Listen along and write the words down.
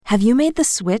Have you made the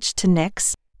switch to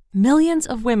Knix? Millions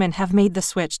of women have made the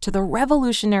switch to the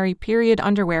revolutionary period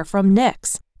underwear from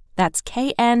Knix. That's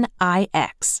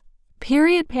Knix.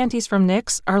 Period panties from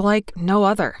Knix are like no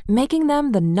other, making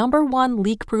them the #1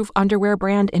 leak-proof underwear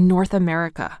brand in North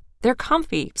America. They're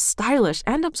comfy, stylish,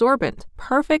 and absorbent,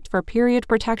 perfect for period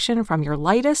protection from your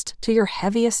lightest to your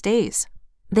heaviest days.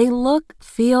 They look,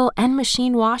 feel, and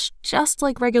machine wash just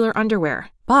like regular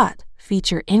underwear, but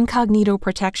feature incognito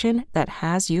protection that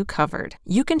has you covered.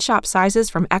 You can shop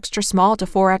sizes from extra small to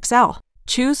 4XL.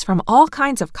 Choose from all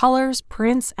kinds of colors,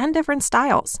 prints, and different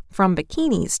styles, from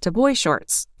bikinis to boy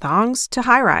shorts, thongs to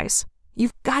high-rise.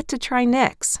 You've got to try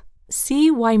Knix. See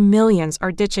why millions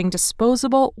are ditching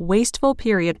disposable, wasteful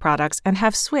period products and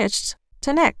have switched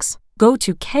to Knix. Go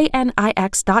to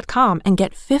knix.com and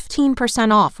get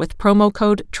 15% off with promo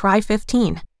code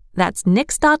TRY15. That's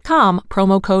knix.com,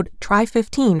 promo code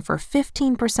TRY15 for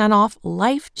 15% off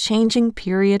life-changing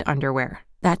period underwear.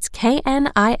 That's knix.com.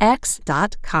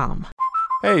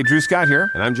 Hey, Drew Scott here,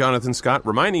 and I'm Jonathan Scott,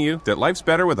 reminding you that life's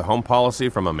better with a home policy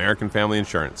from American Family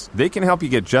Insurance. They can help you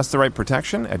get just the right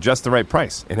protection at just the right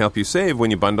price and help you save when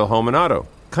you bundle home and auto.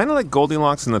 Kind of like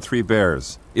Goldilocks and the Three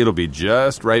Bears. It'll be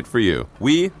just right for you.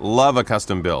 We love a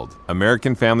custom build.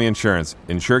 American Family Insurance.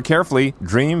 Insure carefully,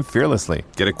 dream fearlessly.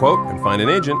 Get a quote and find an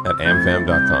agent at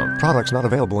amfam.com. Products not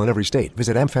available in every state.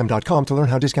 Visit amfam.com to learn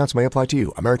how discounts may apply to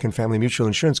you. American Family Mutual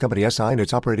Insurance Company SI and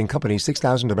its operating company,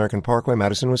 6000 American Parkway,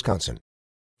 Madison, Wisconsin.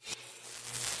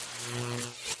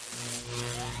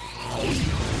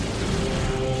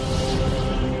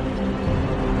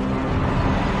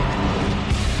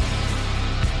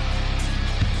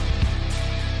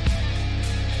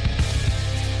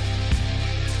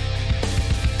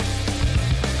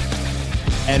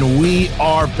 And we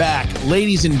are back.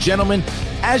 Ladies and gentlemen,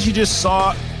 as you just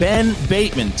saw, Ben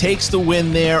Bateman takes the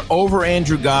win there over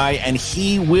Andrew Guy, and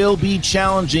he will be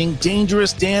challenging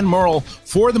Dangerous Dan Murrell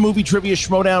for the Movie Trivia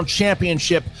Schmoedown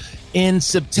Championship in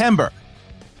September.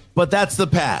 But that's the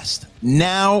past.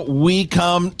 Now we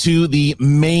come to the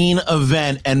main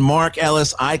event, and Mark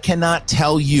Ellis, I cannot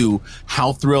tell you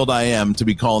how thrilled I am to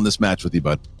be calling this match with you,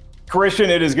 bud. Christian,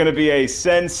 it is going to be a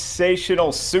sensational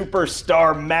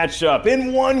superstar matchup.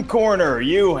 In one corner,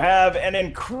 you have an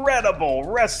incredible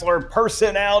wrestler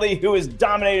personality who has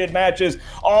dominated matches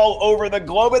all over the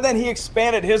globe, and then he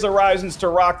expanded his horizons to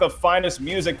rock the finest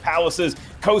music palaces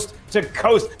coast to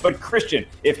coast. But Christian,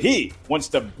 if he wants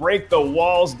to break the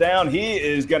walls down, he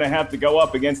is going to have to go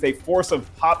up against a force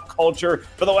of pop culture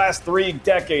for the last 3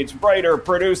 decades. Writer,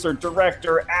 producer,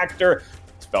 director, actor,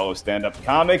 fellow stand-up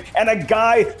comic, and a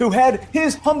guy who had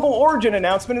his humble origin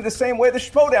announcement in the same way the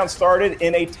Schmoedown started,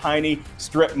 in a tiny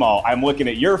strip mall. I'm looking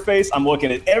at your face. I'm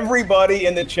looking at everybody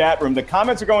in the chat room. The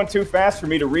comments are going too fast for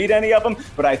me to read any of them,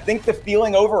 but I think the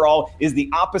feeling overall is the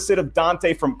opposite of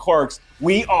Dante from Clerks.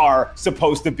 We are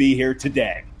supposed to be here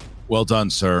today. Well done,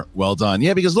 sir. Well done.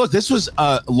 Yeah, because look, this was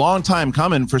a long time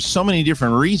coming for so many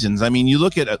different reasons. I mean, you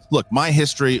look at, my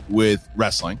history with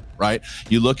wrestling, right?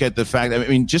 You look at the fact, I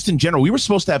mean, just in general, we were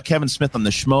supposed to have Kevin Smith on the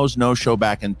Schmoes No Show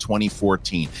back in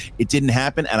 2014. It didn't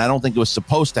happen, and I don't think it was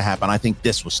supposed to happen. I think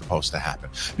this was supposed to happen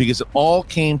because it all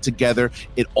came together.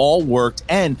 It all worked.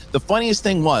 And the funniest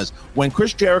thing was when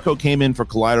Chris Jericho came in for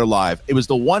Collider Live, it was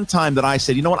the one time that I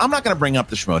said, you know what, I'm not going to bring up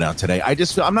the Schmoedown today.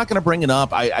 I'm not going to bring it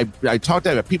up. I talked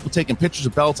about people taking pictures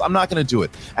of belts. I'm not going to do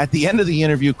it. At the end of the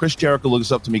interview, Chris Jericho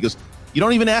looks up to me and goes, you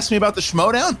don't even ask me about the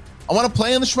Schmoedown? I want to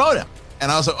play in the Schmoedown.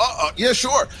 And I was like, yeah,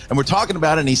 sure. And we're talking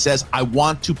about it, and he says, I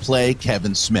want to play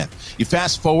Kevin Smith. You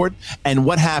fast forward, and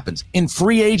what happens? In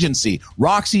free agency,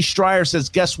 Roxy Stryer says,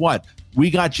 guess what? We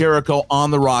got Jericho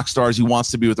on the Rockstars. He wants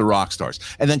to be with the Rockstars.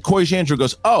 And then Corey Jandreau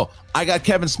goes, I got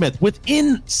Kevin Smith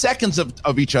within seconds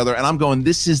of each other. And I'm going,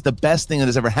 this is the best thing that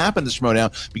has ever happened to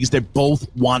Schmoedown because they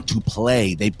both want to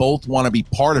play. They both want to be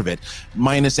part of it,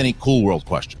 minus any Cool World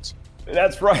questions.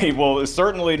 That's right. Well,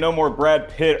 certainly no more Brad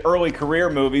Pitt early career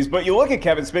movies, but you look at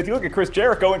Kevin Smith, you look at Chris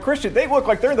Jericho, and Christian, they look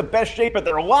like they're in the best shape of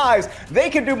their lives. They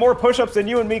can do more push-ups than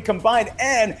you and me combined,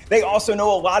 and they also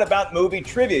know a lot about movie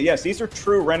trivia. Yes, these are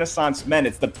true Renaissance men.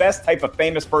 It's the best type of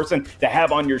famous person to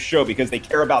have on your show because they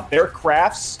care about their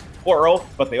crafts, plural,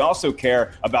 but they also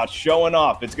care about showing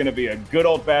off. It's going to be a good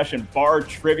old-fashioned bar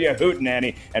trivia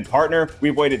hootenanny. And partner,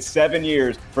 we've waited 7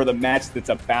 years for the match that's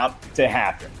about to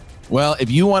happen. Well,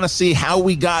 if you want to see how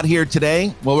we got here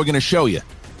today, well, we're going to show you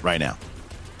right now.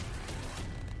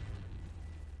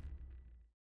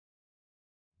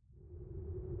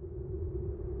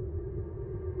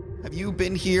 Have you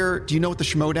been here? Do you know what the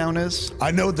Schmoedown is?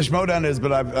 I know what the Schmoedown is,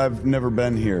 but I've never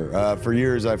been here. For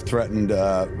years, I've threatened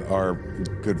our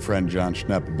good friend John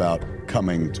Schnepp about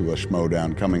coming to a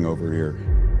Schmoedown, coming over here.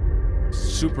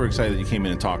 super excited that you came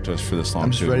in and talked to us for this long.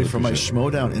 I'm just ready for my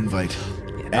Schmodown invite.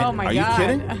 Oh my God.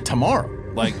 Are you kidding? Tomorrow.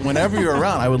 Like, whenever you're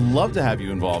around, I would love to have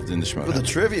you involved in the Schmodown. For the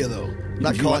trivia, though.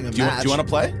 Not calling a match. Do you want to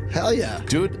play? Hell yeah.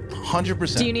 Dude,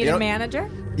 100%. Do you need a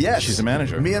manager? Yes. She's a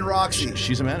manager. Me and Roxy.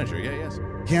 She's a manager, yes.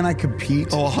 Can I compete?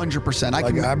 Oh, 100%. I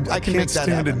can can't make that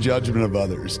stand the happen. judgment of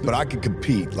others, but I can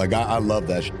compete. Like, I love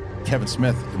that shit. Kevin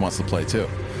Smith wants to play, too.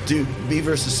 Dude, me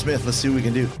versus Smith. Let's see what we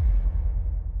can do.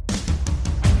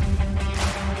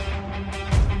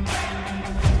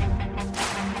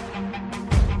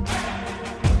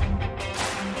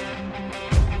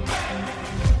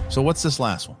 So what's this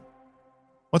last one?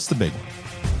 What's the big one?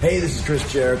 Hey, this is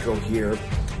Chris Jericho here,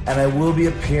 and I will be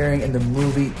appearing in the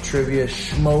movie Trivia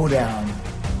Schmodown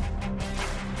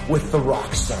with the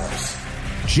Rockstars.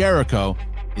 Jericho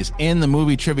is in the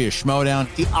movie Trivia Schmodown.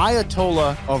 The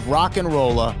Ayatollah of rock and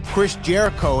roller, Chris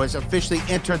Jericho, has officially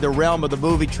entered the realm of the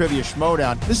movie Trivia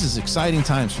Schmodown. This is exciting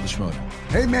times for the Schmodown.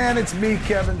 Hey man, it's me,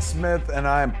 Kevin Smith, and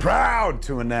I am proud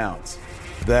to announce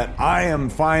that I am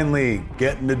finally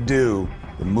getting to do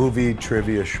the movie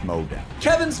Trivia Schmodown.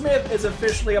 Kevin Smith is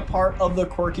officially a part of the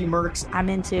Quirky Mercs. I'm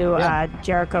into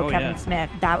Jericho, Kevin Smith.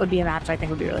 That would be a match I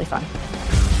think would be really fun.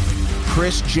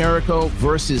 Chris Jericho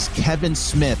versus Kevin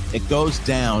Smith. It goes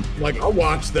down. Like, I'll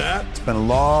watch that. It's been a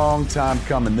long time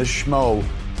coming. This schmo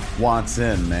wants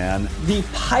in, man. The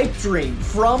pipe dream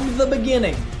from the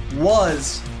beginning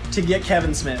was to get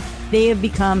Kevin Smith. They have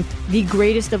become the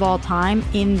greatest of all time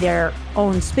in their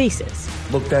own spaces.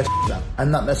 Look that up. I'm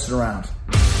not messing around.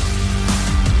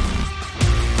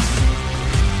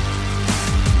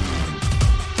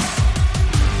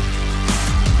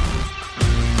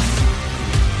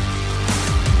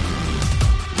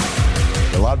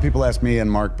 A lot of people ask me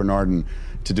and Mark Bernardin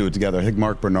to do it together. I think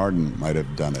Mark Bernardin might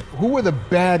have done it. Who were the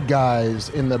bad guys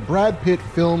in the Brad Pitt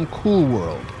film Cool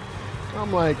World?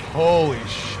 I'm like, holy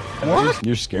shit. What?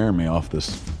 You're scaring me off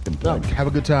this thing. No, have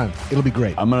a good time. It'll be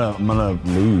great. I'm gonna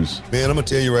lose. Man, I'm gonna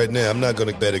tell you right now, I'm not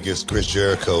gonna bet against Chris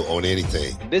Jericho on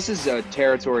anything. This is a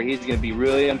territory he's gonna be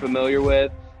really unfamiliar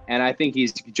with, and I think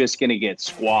he's just gonna get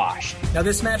squashed. Now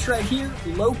this match right here,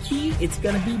 low key, it's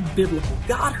gonna be biblical.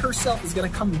 God herself is gonna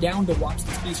come down to watch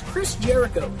this beast. Chris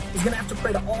Jericho is gonna have to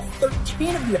pray to all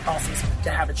 13 of the apostles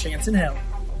to have a chance in hell.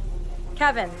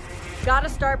 Kevin, gotta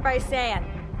start by saying,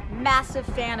 massive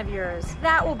fan of yours.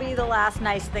 That will be the last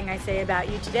nice thing I say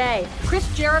about you today. Chris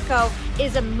Jericho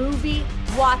is a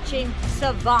movie-watching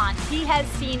savant. He has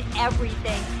seen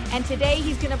everything, and today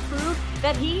he's going to prove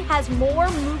that he has more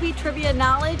movie trivia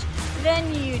knowledge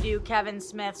than you do, Kevin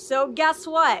Smith. So guess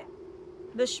what?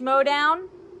 The Schmodown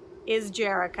is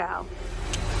Jericho.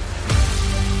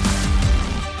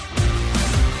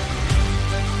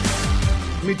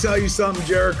 Let me tell you something,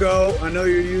 Jericho. I know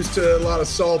you're used to a lot of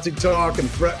salty talk and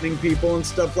threatening people and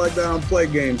stuff like that. I don't play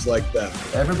games like that.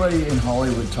 Everybody in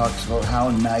Hollywood talks about how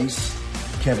nice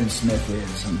Kevin Smith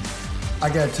is, and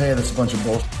I gotta tell you, that's a bunch of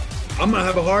bullshit. I'm gonna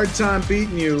have a hard time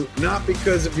beating you, not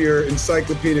because of your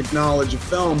encyclopedic knowledge of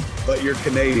film, but you're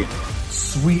Canadian.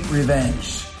 Sweet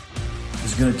revenge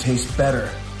is gonna taste better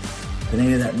than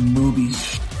any of that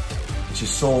movies that you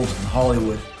sold in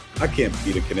Hollywood. I can't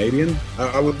beat a Canadian.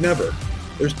 I would never.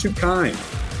 There's too kind.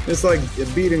 It's like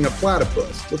beating a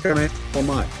platypus. What kind of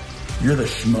am I? You're the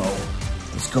schmo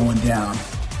that's going down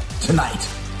tonight.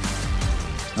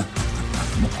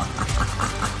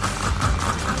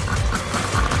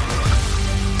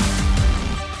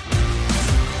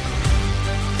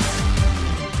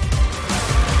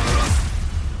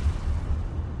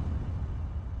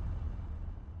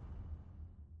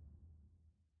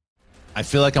 I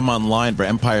feel like I'm online for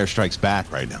Empire Strikes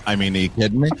Back right now. I mean, are you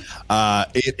kidding me?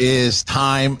 It is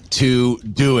time to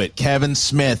do it. Kevin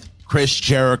Smith, Chris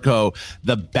Jericho,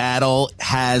 the battle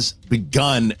has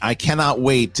begun. I cannot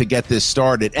wait to get this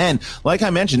started. And like I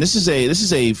mentioned, this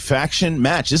is a faction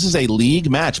match. This is a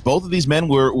league match. Both of these men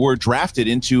were drafted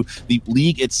into the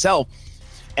league itself.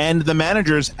 And the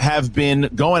managers have been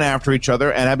going after each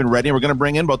other and have been ready. We're going to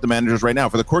bring in both the managers right now.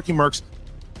 For the Quirky Mercs,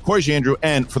 Corey Jandrew,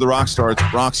 and for the Rockstars,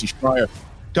 Roxy Schreier.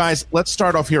 Guys, let's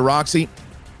start off here. Roxy,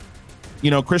 you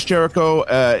know, Chris Jericho,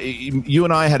 you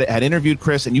and I had interviewed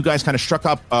Chris, and you guys kind of struck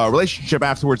up a relationship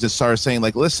afterwards that started saying,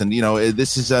 like, listen, you know,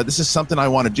 this is something I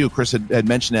want to do. Chris had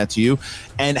mentioned that to you.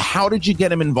 And how did you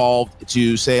get him involved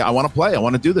to say, I want to play, I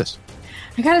want to do this?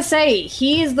 I gotta say,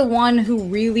 he is the one who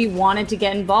really wanted to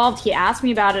get involved. He asked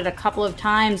me about it a couple of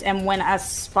times, and when a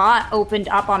spot opened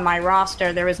up on my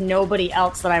roster, there was nobody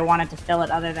else that I wanted to fill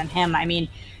it other than him. I mean,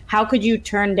 how could you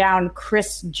turn down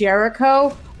Chris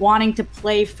Jericho wanting to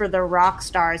play for the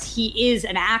Rockstars? He is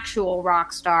an actual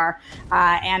rock star.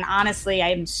 And honestly,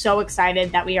 I'm so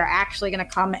excited that we are actually going to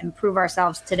come and prove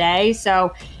ourselves today.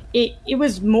 So it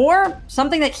was more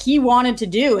something that he wanted to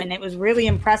do, and it was really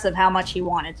impressive how much he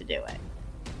wanted to do it.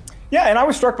 Yeah, and I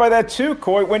was struck by that too,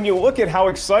 Coy. When you look at how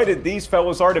excited these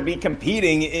fellows are to be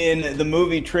competing in the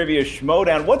movie Trivia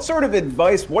Schmodown, what sort of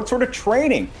advice, what sort of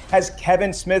training has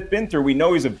Kevin Smith been through? We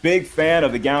know he's a big fan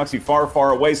of the galaxy far,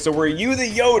 far away. So were you the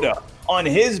Yoda on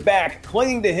his back,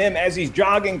 clinging to him as he's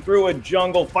jogging through a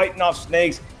jungle, fighting off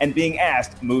snakes, and being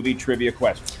asked movie trivia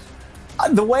questions?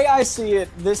 The way I see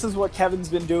it, this is what Kevin's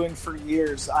been doing for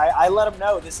years. I let him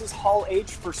know this is Hall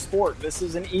H for sport. This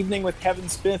is an evening with Kevin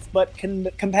Smith, but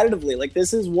competitively. Like,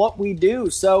 this is what we do.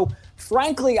 So,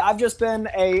 frankly, I've just been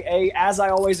as I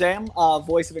always am, a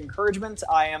voice of encouragement.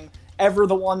 I am ever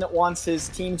the one that wants his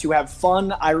team to have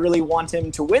fun. I really want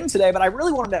him to win today, but I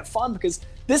really want him to have fun because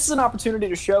this is an opportunity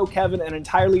to show Kevin an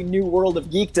entirely new world of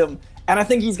geekdom, and I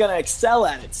think he's going to excel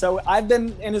at it. So I've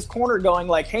been in his corner going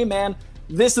like, hey, man,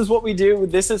 this is what we do.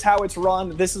 This is how it's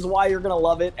run. This is why you're going to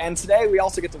love it. And today we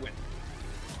also get to win.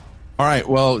 All right.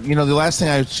 Well, the last thing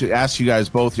I should ask you guys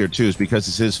both here, too, is because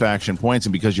it's his faction points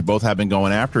and because you both have been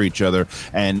going after each other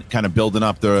and kind of building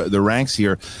up the ranks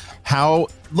here.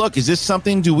 Is this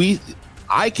something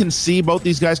I can see both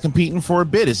these guys competing for a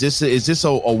bit. Is this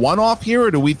a one-off here,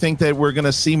 or do we think that we're going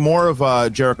to see more of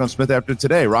Jericho and Smith after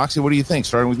today? Roxy, what do you think,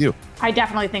 starting with you? I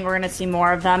definitely think we're going to see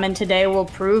more of them, and today will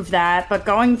prove that. But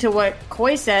going to what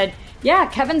Coy said, yeah,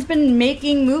 Kevin's been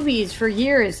making movies for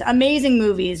years, amazing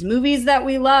movies that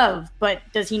we love. But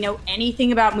does he know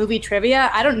anything about movie trivia?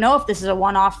 I don't know if this is a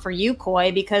one-off for you,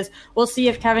 Coy, because we'll see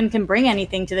if Kevin can bring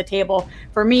anything to the table.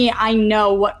 For me, I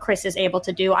know what Chris is able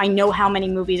to do. I know how many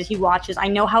movies he watches. I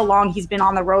know how long he's been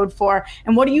on the road for.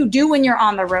 And what do you do when you're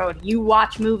on the road? You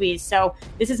watch movies. So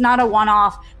this is not a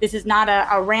one-off. This is not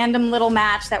a random little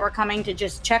match that we're coming to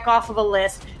just check off of a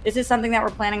list. This is something that we're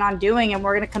planning on doing, and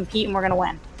we're going to compete and we're going to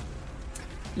win.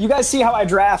 You guys see how I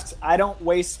draft. I don't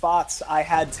waste spots. I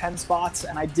had 10 spots,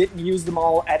 and I didn't use them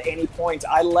all at any point.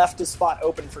 I left a spot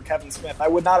open for Kevin Smith. I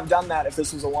would not have done that if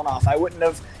this was a one-off. I wouldn't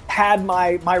have had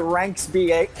my ranks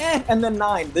be and then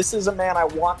 9. This is a man I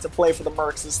want to play for the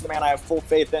Mercs. This is the man I have full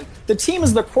faith in. The team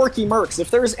is the quirky Mercs. If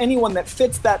there's anyone that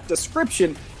fits that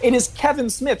description, it is Kevin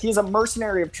Smith. He's a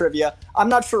mercenary of trivia. I'm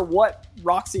not sure what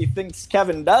Roxy thinks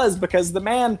Kevin does because the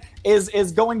man is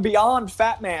going beyond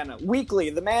Fat Man weekly.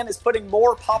 The man is putting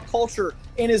more pop culture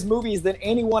in his movies than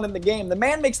anyone in the game. The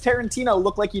man makes Tarantino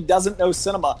look like he doesn't know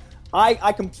cinema.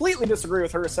 I completely disagree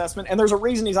with her assessment, and there's a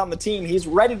reason he's on the team. He's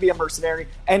ready to be a mercenary,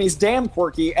 and he's damn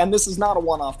quirky, and this is not a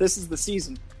one-off. This is the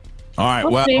season. All right,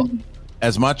 well,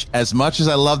 as much as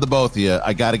I love the both of you,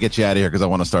 I got to get you out of here because I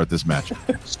want to start this match.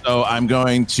 So I'm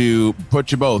going to put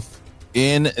you both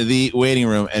in the waiting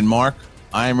room, and Mark,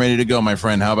 I am ready to go, my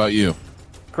friend. How about you?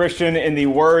 Christian, in the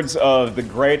words of the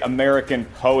great American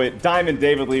poet Diamond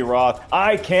David Lee Roth,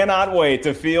 I cannot wait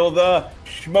to feel the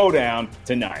Schmodown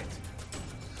tonight.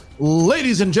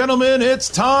 Ladies and gentlemen, it's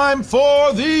time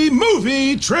for the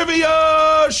Movie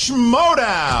Trivia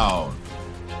Schmodown.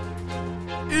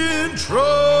 Introducing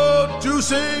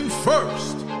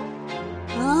first,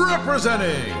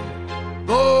 representing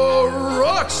the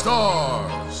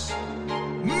Rockstars,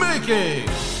 making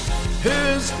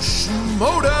his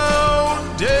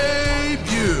Schmodown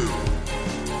debut.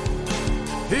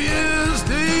 He is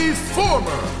the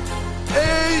former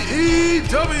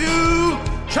AEW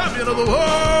Champion of the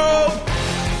World,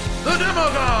 the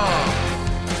Demagogue,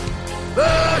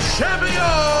 the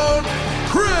Champion,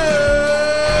 Chris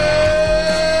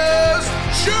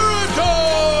Jericho!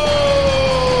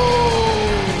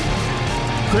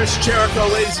 Chris Jericho,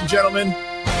 ladies and gentlemen,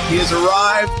 he has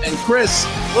arrived. And Chris,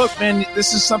 look, man,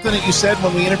 this is something that you said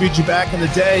when we interviewed you back in the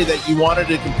day that you wanted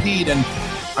to compete. And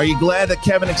are you glad that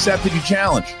Kevin accepted your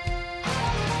challenge?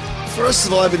 First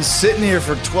of all, I've been sitting here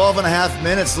for 12 and a half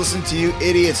minutes listening to you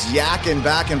idiots yakking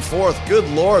back and forth. Good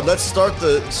Lord, let's start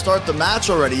the match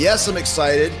already. Yes, I'm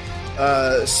excited.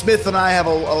 Smith and I have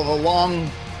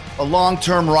a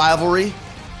long-term rivalry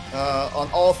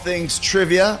on all things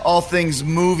trivia, all things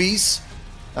movies,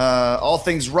 all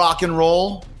things rock and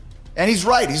roll. And he's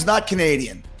right, he's not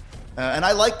Canadian. And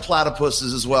I like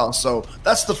platypuses as well. So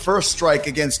that's the first strike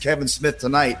against Kevin Smith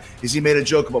tonight, is he made a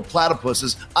joke about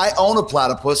platypuses. I own a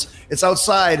platypus. It's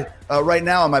outside right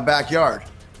now in my backyard.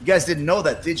 You guys didn't know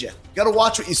that, did you? You got to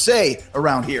watch what you say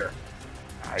around here.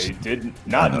 I did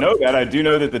not know that. I do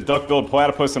know that the duck-billed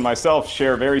platypus and myself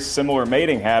share very similar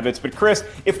mating habits. But Chris,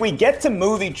 if we get to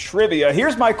movie trivia,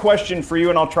 here's my question for you,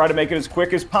 and I'll try to make it as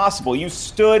quick as possible. You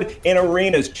stood in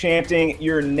arenas chanting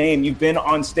your name. You've been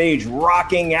on stage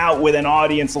rocking out with an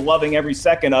audience, loving every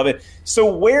second of it. So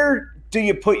where do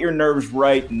you put your nerves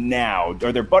right now?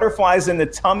 Are there butterflies in the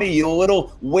tummy? You a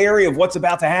little wary of what's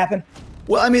about to happen?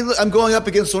 Well, I mean, I'm going up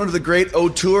against one of the great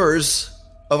auteurs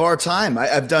of our time.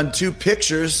 I've done 2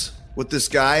 pictures with this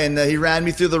guy, and he ran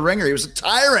me through the ringer. He was a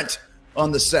tyrant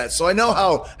on the set, so I know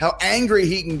how angry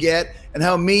he can get and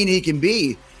how mean he can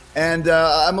be. And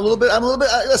I'm a little bit.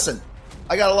 Listen,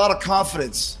 I got a lot of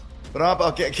confidence,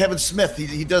 but Kevin Smith,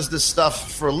 he does this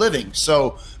stuff for a living,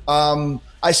 so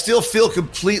I still feel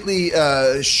completely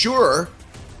sure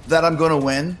that I'm going to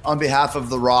win on behalf of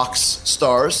the Rock's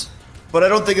stars, but I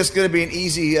don't think it's going to be an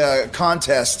easy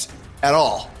contest at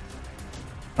all.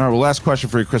 All right, well, last question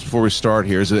for you, Chris, before we start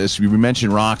here is we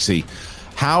mentioned Roxy.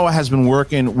 How has been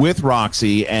working with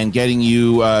Roxy and getting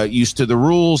you used to the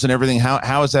rules and everything? How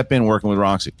has that been working with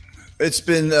Roxy? It's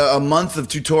been a month of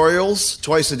tutorials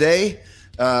twice a day,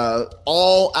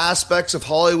 all aspects of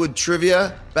Hollywood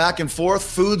trivia, back and forth,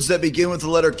 foods that begin with the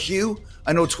letter Q.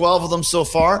 I know 12 of them so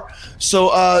far.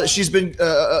 So she's been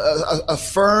a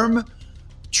firm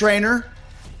trainer,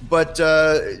 but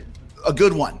a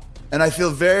good one. And I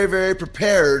feel very, very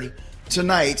prepared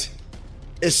tonight,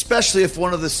 especially if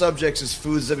one of the subjects is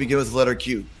foods that begin with the letter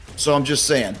Q. So I'm just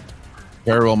saying.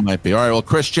 Very well might be. All right, well,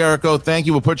 Chris Jericho, thank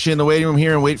you. We'll put you in the waiting room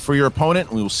here and wait for your opponent,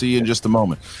 and we will see you in just a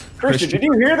moment. Christian, did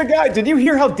you hear the guy? Did you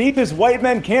hear how deep his white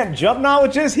men can't jump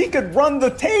knowledge is? He could run the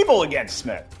table against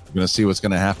Smith. We're going to see what's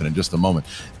going to happen in just a moment.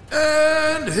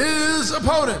 And his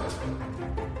opponent,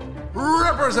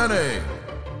 representing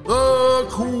the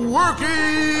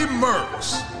Quirky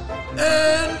Mercs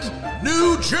and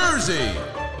New Jersey,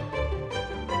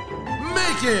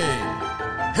 making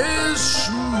his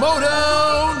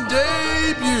Schmoedown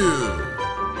debut.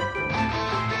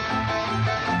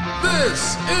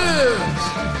 This is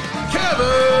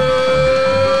Kevin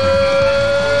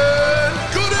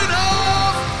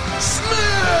Goodenough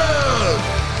Smith.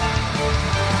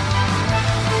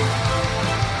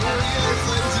 There he is,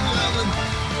 ladies and gentlemen.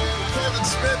 Kevin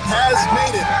Smith has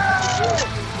made it.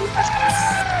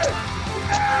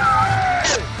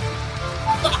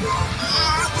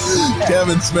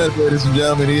 Kevin Smith, ladies and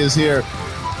gentlemen, he is here.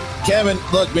 Kevin,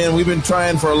 look, man, we've been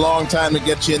trying for a long time to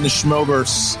get you in the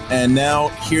Schmoverse, and now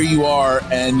here you are,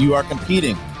 and you are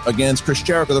competing against Chris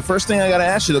Jericho. The first thing I got to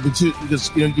ask you, though, because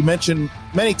you mentioned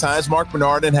many times Mark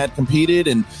Bernardin had competed,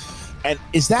 and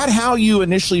is that how you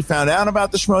initially found out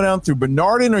about the Schmoedown, through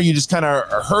Bernardin, or you just kind of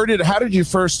heard it? How did you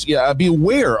first be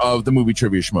aware of the movie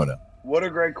Trivia Schmoedown? What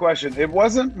a great question. It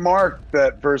wasn't Mark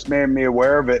that first made me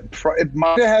aware of it. It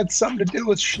might have had something to do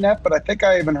with Schnepp, but I think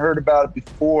I even heard about it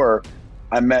before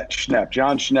I met Schnepp.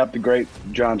 John Schnepp, the great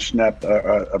John Schnepp,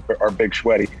 our big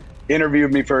Schweddy,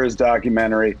 interviewed me for his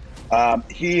documentary.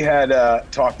 He had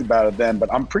talked about it then,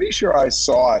 but I'm pretty sure I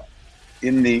saw it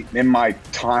in my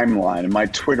timeline, in my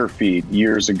Twitter feed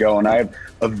years ago, and I have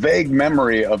a vague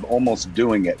memory of almost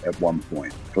doing it at one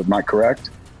point. Am I correct?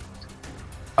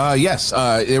 Yes,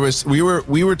 it was. We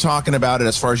were talking about it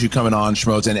as far as you coming on,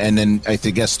 Schmoes, and then I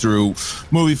guess through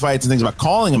movie fights and things about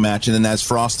calling a match, and then as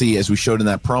Frosty, as we showed in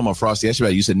that promo, Frosty asked you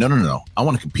about it, you said no, I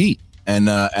want to compete,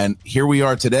 and here we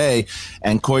are today,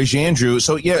 and Coy Jandreau.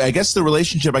 So yeah, I guess the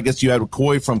relationship you had with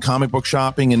Coy from comic book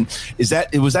shopping, and was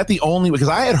that the only? Because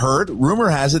I had heard, rumor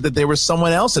has it that there was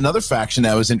someone else, another faction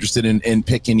that was interested in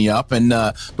picking you up, and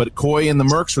but Coy and the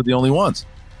Mercs were the only ones.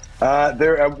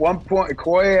 There at one point,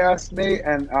 Coy asked me,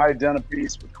 and I had done a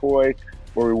piece with Coy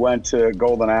where we went to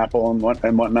Golden Apple and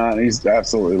whatnot, and he's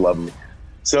absolutely lovely.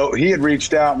 So he had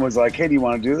reached out and was like, "Hey, do you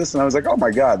want to do this?" And I was like, "Oh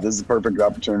my God, this is a perfect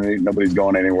opportunity. Nobody's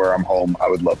going anywhere. I'm home. I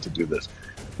would love to do this."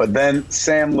 But then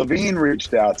Sam Levine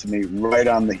reached out to me right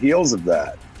on the heels of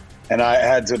that, and I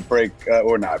had to break, I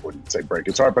wouldn't say break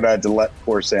his heart, but I had to let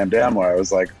poor Sam down. Where I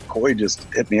was like, Coy just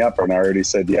hit me up, and I already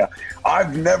said, "Yeah,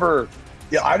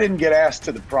 I didn't get asked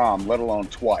to the prom, let alone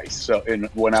twice. So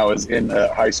when I was in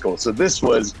high school, so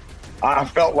I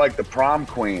felt like the prom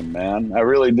queen, man. I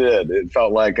really did. It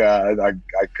felt like I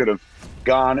could have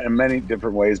gone in many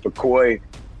different ways, but Coy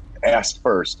asked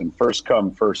first, and first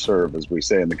come, first serve, as we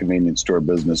say in the convenience store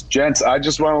business. Gents, I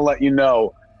just want to let you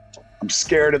know, I'm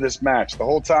scared of this match. The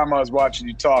whole time I was watching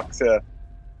you talk to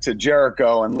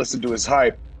Jericho and listen to his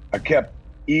hype, I kept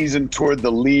easing toward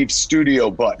the leave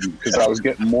studio button because I was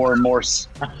getting more and more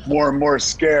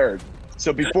scared.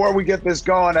 So before we get this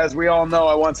going, as we all know,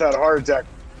 I once had a heart attack.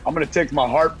 I'm going to take my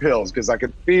heart pills because I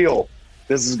could feel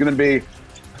this is going to be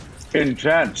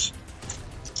intense.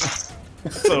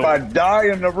 If I die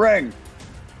in the ring,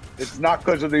 it's not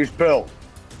because of these pills.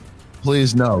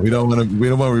 Please, no. We don't want to be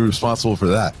responsible for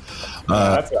that.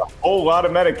 That's a whole lot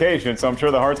of medication, so I'm sure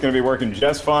the heart's going to be working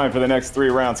just fine for the next 3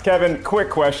 rounds. Kevin, quick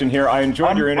question here. I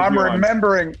enjoyed your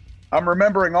interview. I'm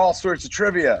remembering all sorts of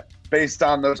trivia based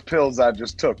on those pills I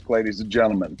just took, ladies and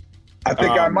gentlemen. I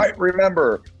think I might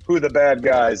remember who the bad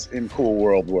guys in Cool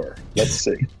World were. Let's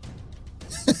see.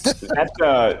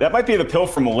 That might be the pill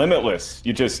from Limitless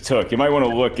you just took. You might want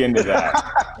to look into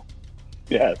that.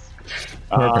 Yes.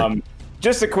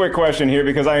 Just a quick question here,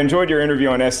 because I enjoyed your interview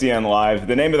on SCN Live.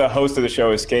 The name of the host of the show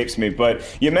escapes me, but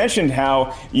you mentioned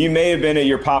how you may have been at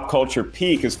your pop culture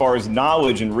peak as far as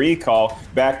knowledge and recall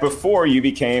back before you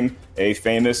became a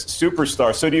famous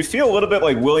superstar. So do you feel a little bit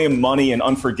like William Money in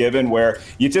Unforgiven, where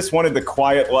you just wanted the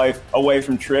quiet life away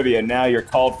from trivia, and now you're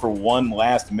called for one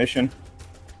last mission?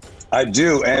 I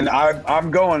do, and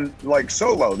I'm going like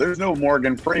solo. There's no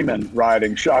Morgan Freeman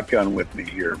riding shotgun with me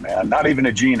here, man. Not even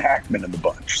a Gene Hackman in the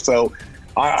bunch. So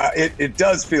it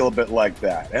does feel a bit like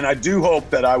that. And I do hope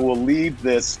that I will leave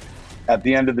this at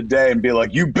the end of the day and be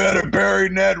like, you better bury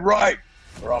Ned right,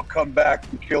 or I'll come back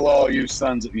and kill all you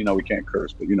sons of, we can't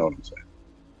curse, but you know what I'm saying.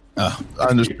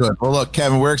 Understood. Well, look,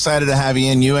 Kevin, we're excited to have you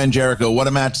in. You and Jericho, what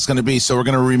a match it's going to be. So we're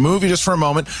going to remove you just for a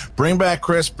moment, bring back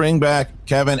Chris, bring back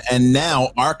Kevin, and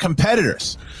now our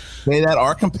competitors. Say that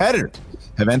our competitors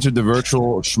have entered the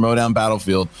virtual Schmodown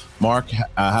battlefield. Mark,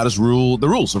 how does the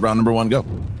rules of round number 1 go?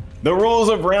 The rules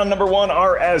of round number 1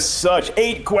 are as such.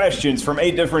 8 questions from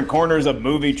 8 different corners of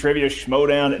movie trivia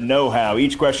Schmodown know-how.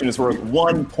 Each question is worth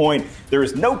 1 point. There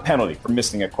is no penalty for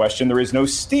missing a question. There is no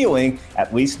stealing,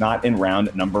 at least not in round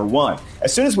number 1.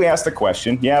 As soon as we ask the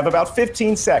question, you have about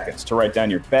 15 seconds to write down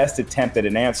your best attempt at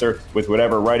an answer with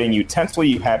whatever writing utensil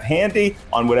you have handy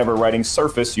on whatever writing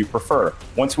surface you prefer.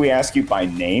 Once we ask you by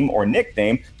name or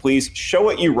nickname, please show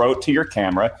what you wrote to your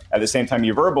camera. At the same time,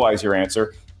 you verbalize your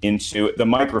answer into the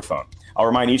microphone. I'll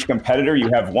remind each competitor you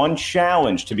have 1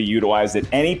 challenge to be utilized at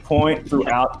any point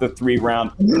throughout the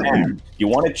 3-round match. You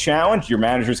want a challenge, your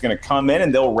manager is going to come in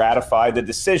and they'll ratify the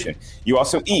decision. You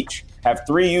also each have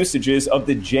 3 usages of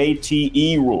the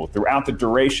JTE rule throughout the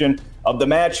duration of the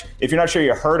match. If you're not sure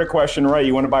you heard a question right,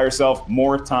 you want to buy yourself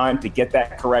more time to get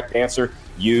that correct answer,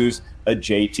 use a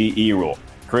JTE rule.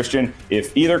 Christian,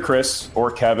 if either Chris or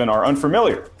Kevin are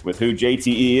unfamiliar with who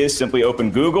JTE is, simply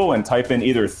open Google and type in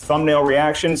either thumbnail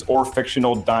reactions or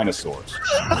fictional dinosaurs.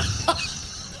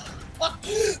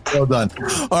 Well done.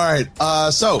 All right.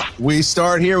 So we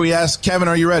start here. We ask Kevin,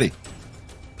 are you ready?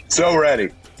 So ready.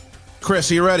 Chris,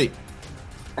 are you ready?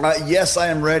 Yes, I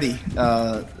am ready.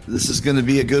 This is going to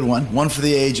be a good one. One for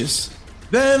the ages.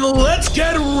 Then let's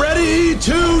get ready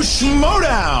to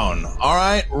Schmodown. All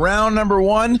right. Round number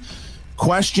 1.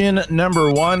 Question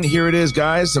number 1, here it is,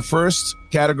 guys. The first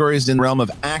category is in the realm of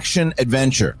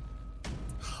action-adventure.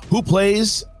 Who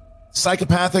plays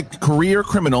psychopathic career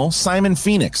criminal Simon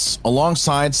Phoenix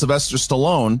alongside Sylvester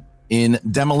Stallone in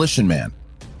Demolition Man?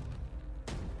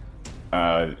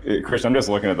 Chris, I'm just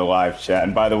looking at the live chat.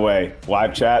 And by the way,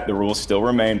 live chat, the rules still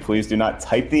remain. Please do not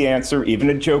type the answer, even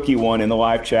a jokey one, in the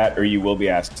live chat, or you will be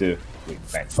asked to leave.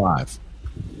 Thanks. 5,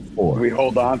 4. We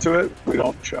hold on to it. We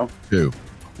don't show. 2,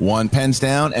 1, pens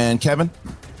down. And Kevin?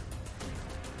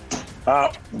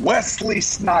 Wesley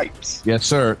Snipes. Yes,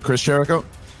 sir. Chris Jericho?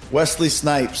 Wesley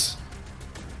Snipes.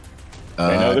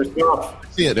 They know their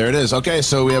stuff. See it. There it is. Okay,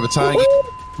 so we have a tie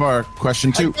for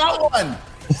question 2. I got one.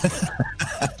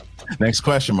 Next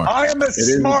question, Mark. I am as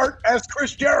smart as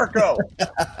Chris Jericho.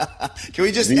 Can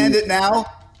we just end it now?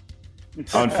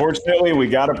 Unfortunately, we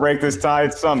got to break this tie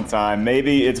sometime.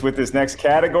 Maybe it's with this next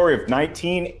category of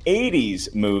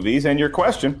 1980s movies. And your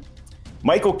question,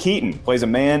 Michael Keaton plays a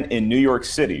man in New York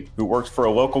City who works for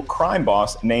a local crime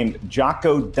boss named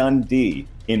Jocko Dundee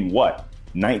in what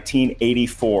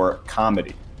 1984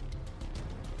 comedy?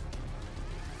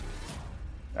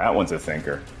 That one's a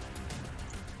thinker.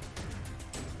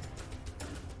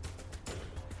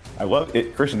 I love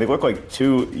it, Christian. They look like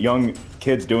 2 young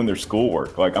kids doing their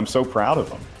schoolwork. Like, I'm so proud of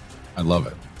them. I love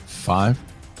it. 5,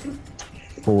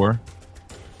 4,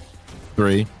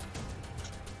 3,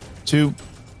 2,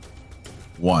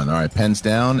 1. All right, pens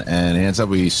down and hands up.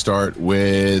 We start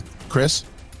with Chris.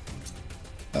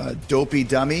 Dopey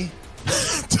Dummy.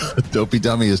 Dopey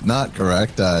Dummy is not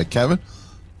correct. Kevin?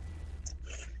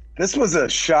 This was a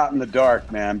shot in the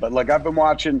dark, man. But like, I've been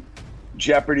watching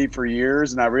Jeopardy for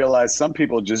years, and I realized some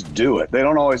people just do it. They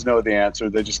don't always know the answer.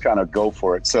 They just kind of go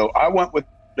for it. So I went with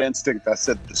instinct. I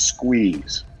said The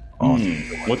Squeeze.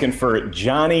 Looking for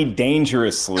Johnny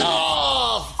Dangerously.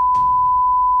 Oh,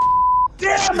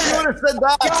 damn it! I would have said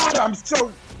that. God, I'm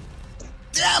so...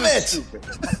 Damn it!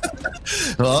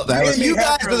 Well, that was, you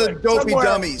guys are the dopey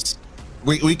dummies.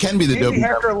 We can be the Amy dopey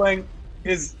Heckerling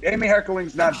Amy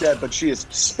Heckerling's not dead, but she is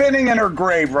spinning in her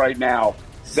grave right now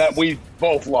that we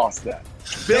both lost that.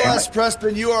 Bill S.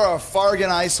 Preston, you are a Fargan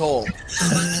ice hole.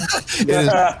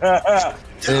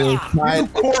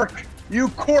 You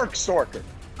cork sorker.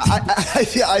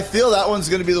 I feel that one's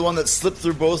going to be the one that slipped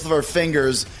through both of our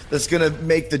fingers that's going to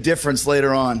make the difference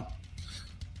later on.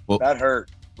 Well, that hurt.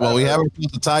 Well, we have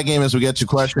the tie game as we get to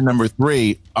question number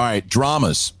 3. All right,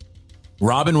 dramas.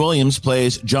 Robin Williams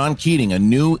plays John Keating, a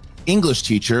new English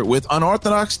teacher with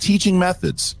unorthodox teaching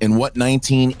methods in what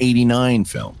 1989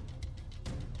 film?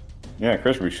 Yeah,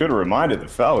 Chris, we should have reminded the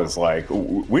fellas, like,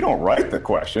 we don't write the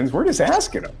questions. We're just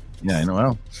asking them. Yeah, I know.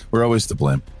 Well, we're always to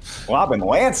blame. Lobbing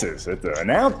lances at the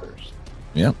announcers.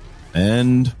 Yep.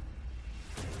 And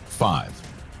 5.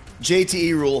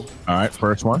 JTE rule. All right,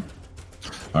 first one.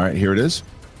 All right, here it is.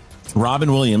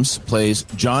 Robin Williams plays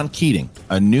John Keating,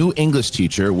 a new English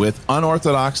teacher with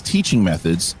unorthodox teaching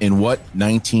methods in what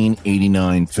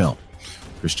 1989 film?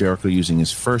 Chris Jericho using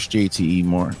his first JTE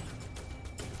more.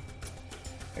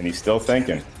 And he's still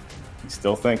thinking.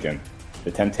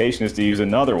 The temptation is to use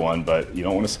another one, but you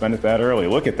don't want to spend it that early.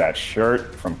 Look at that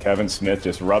shirt from Kevin Smith,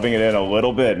 just rubbing it in a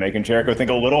little bit, making Jericho think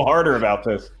a little harder about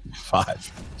this.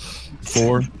 5,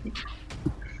 4,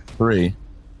 3,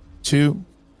 2,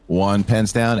 1.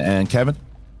 Pens down. And Kevin?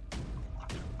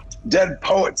 Dead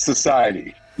Poets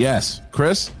Society. Yes.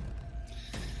 Chris?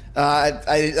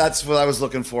 That's what I was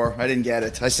looking for. I didn't get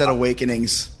it. I said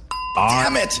Awakenings.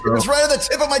 Damn it! It was right on the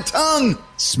tip of my tongue.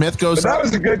 Smith goes. But that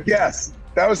was a good guess.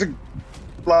 That was a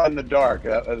lot in the dark.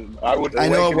 I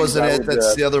know it wasn't it.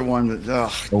 That's the other one.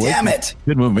 Damn it!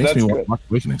 Good move. Makes me want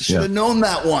Awakenings. Should have known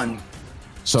that one.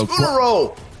 So 2 in a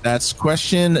row. That's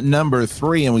question number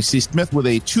 3, and we see Smith with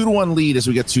a 2-1 lead as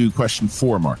we get to question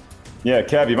 4. Mark. Yeah,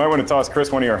 Kev, you might want to toss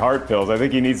Chris one of your heart pills. I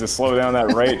think he needs to slow down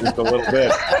that rate just a little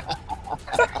bit.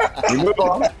 We move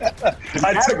on.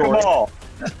 I took them all.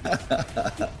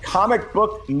 Comic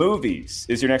book movies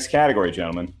is your next category,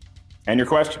 gentlemen. And your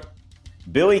question.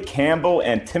 Billy Campbell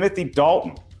and Timothy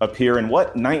Dalton appear in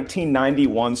what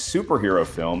 1991 superhero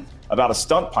film about a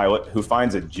stunt pilot who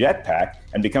finds a jetpack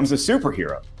and becomes a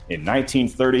superhero in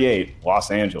 1938 Los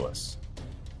Angeles?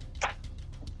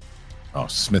 Oh,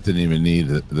 Smith didn't even need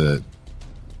the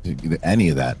any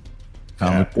of that.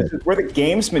 Yeah, this is where the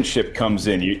gamesmanship comes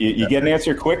in. You get an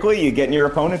answer quickly, you get in your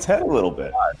opponent's head a little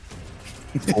bit.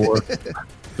 4,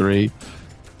 3,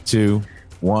 2,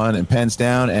 1, and pens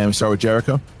down, and we start with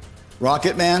Jericho.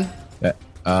 Rocket Man.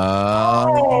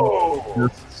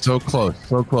 So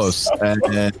close.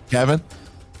 And Kevin.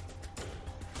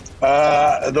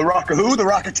 The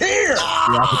Rocketeer.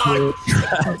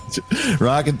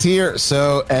 Rocketeer.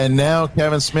 So, and now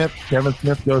Kevin Smith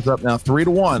goes up now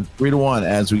 3-1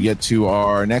 as we get to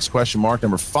our next question, mark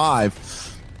number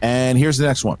 5. And here's the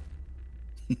next one.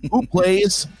 Who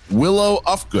plays Willow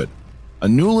Ufgood, a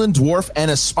Newland dwarf and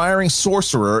aspiring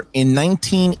sorcerer in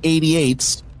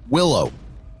 1988's Willow?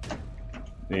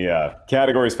 The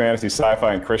category is fantasy,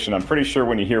 sci-fi, and Christian. I'm pretty sure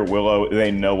when you hear Willow,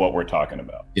 they know what we're talking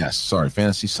about. Yes, sorry,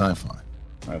 fantasy, sci-fi.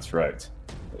 That's right.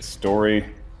 The story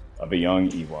of a young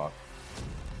Ewok.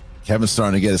 Kevin's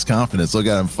starting to get his confidence. Look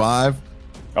at him. 5.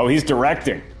 Oh, he's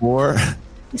directing. 4.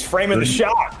 He's framing 3, the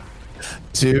shot.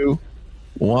 2,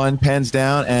 1. Pens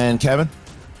down. And Kevin?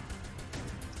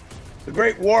 The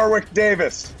great Warwick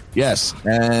Davis. Yes.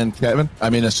 And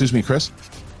Chris?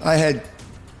 I had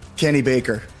Kenny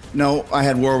Baker. No, I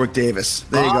had Warwick Davis.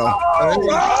 There you go.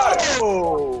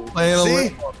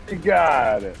 See? You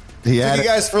got it. Took you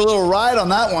guys for a little ride on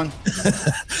that one.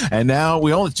 And now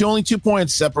only 2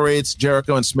 points separates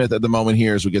Jericho and Smith at the moment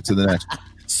here as we get to the next.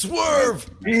 Swerve.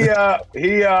 He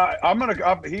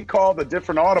called a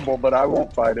different audible, but I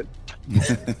won't fight it.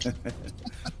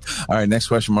 All right, next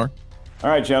question, Mark. All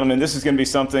right, gentlemen, this is going to be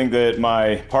something that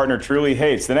my partner truly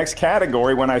hates. The next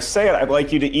category, when I say it, I'd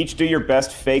like you to each do your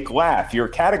best fake laugh. Your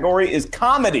category is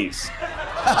comedies.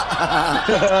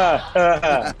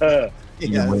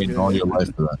 You've been waiting all your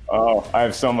life for that. Oh, I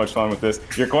have so much fun with this.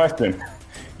 Your question.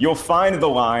 You'll find the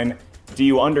line, do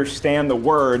you understand the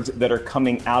words that are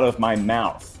coming out of my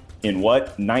mouth? In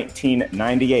what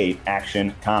 1998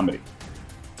 action comedy?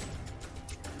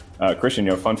 Christian,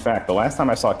 fun fact. The last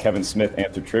time I saw Kevin Smith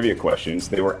answer trivia questions,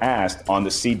 they were asked on the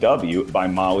CW by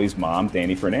Molly's mom,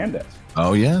 Danny Fernandez.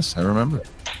 Oh, yes. I remember it.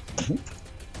 Mm-hmm.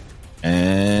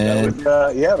 And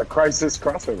the Crisis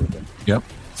crossover thing. Yep.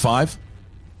 5,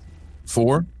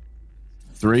 4,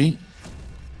 3,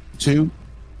 2,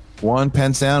 1.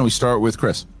 Pens down. We start with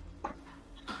Chris.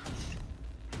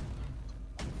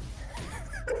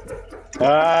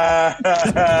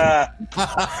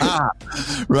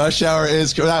 Rush Hour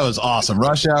is correct. That was awesome.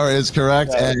 Rush Hour is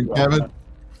correct. And Kevin?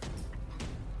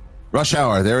 Rush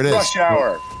Hour. There it is. Rush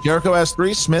Hour. Jericho has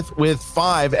 3, Smith with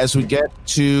 5 as we get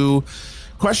to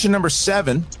question number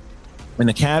 7 in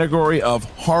the category of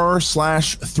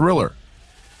horror/thriller.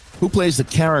 Who plays the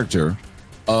character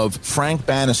of Frank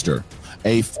Bannister,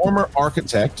 a former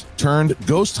architect turned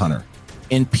ghost hunter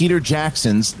in Peter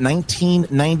Jackson's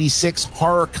 1996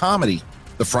 horror comedy,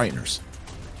 The Frighteners?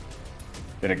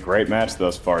 Been a great match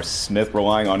thus far. Smith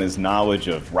relying on his knowledge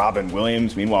of Robin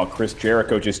Williams. Meanwhile, Chris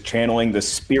Jericho just channeling the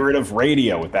spirit of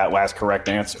radio with that last correct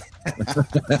answer.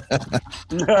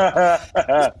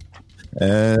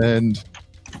 And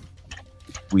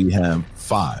we have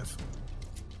 5,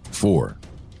 4,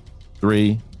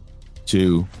 3,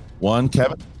 2, 1.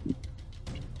 Kevin?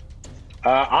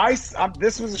 I'm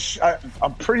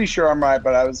pretty sure I'm right,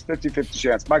 but I was 50-50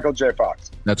 chance. Michael J. Fox.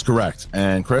 That's correct.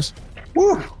 And Chris?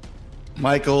 Woo!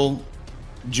 Michael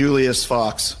Julius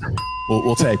Fox.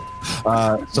 We'll take.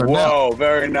 So whoa,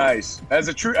 very nice. As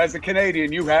a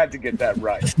Canadian, you had to get that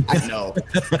right. I know.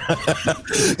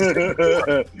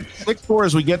 6-4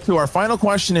 as we get to our final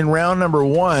question in round number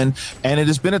 1, and it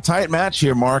has been a tight match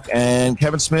here, Mark. And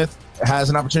Kevin Smith has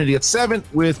an opportunity at 7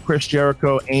 with Chris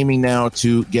Jericho aiming now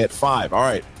to get 5. All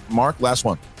right, Mark, last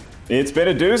one. It's been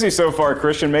a doozy so far,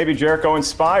 Christian. Maybe Jericho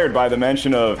inspired by the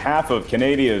mention of half of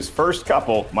Canada's first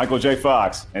couple, Michael J.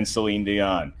 Fox and Celine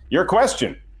Dion. Your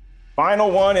question.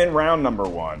 Final one in round number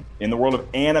 1. In the world of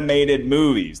animated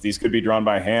movies, these could be drawn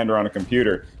by hand or on a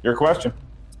computer. Your question.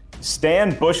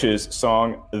 Stan Bush's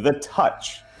song, The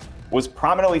Touch, was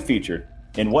prominently featured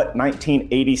in what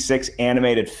 1986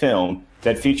 animated film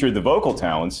that featured the vocal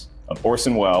talents of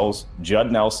Orson Welles,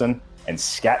 Judd Nelson, and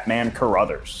Scatman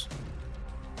Carruthers?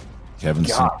 Kevin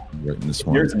Smith written this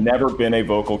one. There's never been a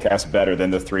vocal cast better than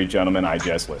the 3 gentlemen I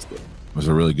just listed. It was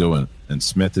a really good one. And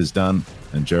Smith is done,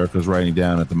 and Jericho's writing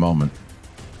down at the moment.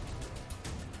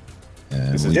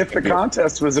 And if the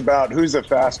contest was about who's a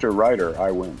faster writer,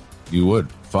 I win. You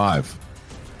would. 5,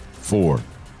 4,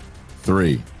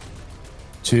 3,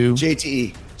 2.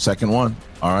 JTE. Second one.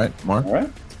 All right, Mark. All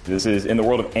right. This is in the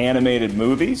world of animated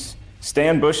movies.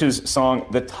 Stan Bush's song,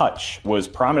 The Touch, was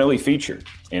prominently featured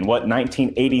in what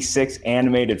 1986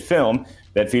 animated film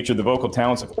that featured the vocal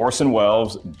talents of Orson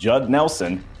Welles, Judd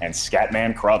Nelson, and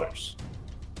Scatman Carruthers?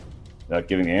 Without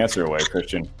giving the answer away,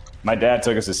 Christian, my dad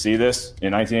took us to see this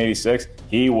in 1986.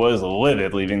 He was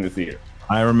livid leaving the theater.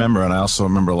 I remember, and I also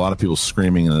remember a lot of people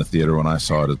screaming in the theater when I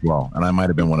saw it as well. And I might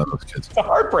have been one of those kids. It's a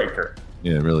heartbreaker.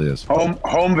 Yeah, it really is.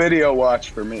 Home video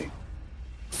watch for me.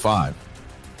 5,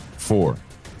 4,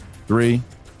 3,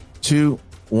 2,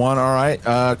 1. All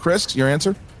right. Chris, your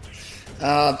answer?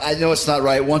 I know it's not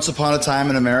right. Once Upon a Time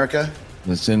in America.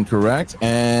 That's incorrect.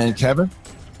 And Kevin?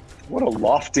 What a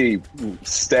lofty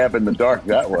stab in the dark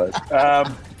that was.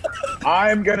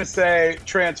 I'm going to say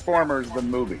Transformers, the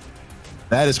movie.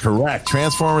 That is correct.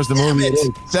 Transformers, the movie. It is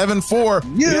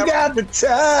 7-4. You got the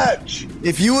touch.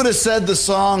 If you would have said the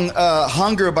song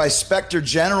Hunger by Spectre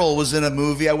General was in a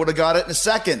movie, I would have got it in a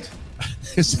second.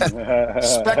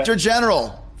 Spectre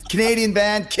General. Canadian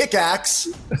band Kick-Axe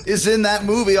is in that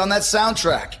movie on that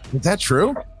soundtrack. Is that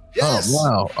true? Yes.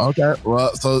 Oh, wow. Okay.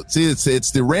 Well, so see,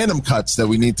 it's the random cuts that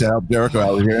we need to help Jericho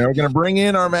out here. We're going to bring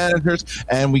in our managers,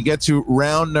 and we get to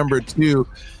round number 2.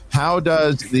 How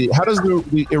does the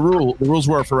rules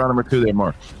work for round number 2 there,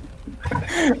 Mark?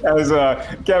 As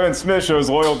Kevin Smith shows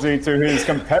loyalty to his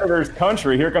competitor's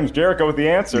country, here comes Jericho with the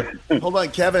answer. Hold on,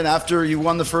 Kevin. After you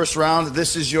won the first round,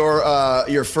 this is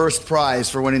your first prize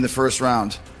for winning the first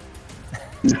round.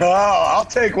 Oh, I'll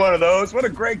take one of those. What a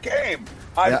great game.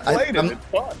 I played it. It's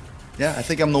fun. Yeah, I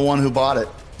think I'm the one who bought it.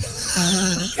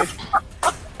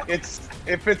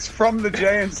 If it's from the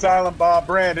Jay and Silent Bob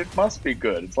brand, it must be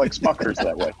good. It's like Smucker's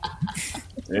that way.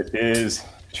 It is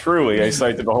truly a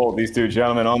sight to behold, these 2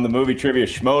 gentlemen on the movie trivia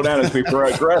Schmodown as we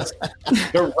progress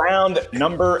to round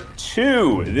number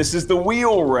 2. This is the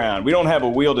wheel round. We don't have a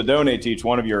wheel to donate to each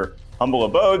one of your humble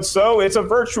abodes, so it's a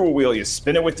virtual wheel. You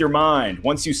spin it with your mind.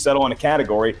 Once you settle on a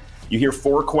category, you hear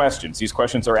 4 questions. These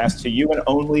questions are asked to you and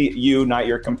only you, not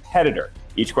your competitor.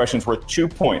 Each question is worth 2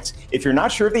 points. If you're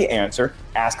not sure of the answer,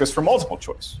 ask us for multiple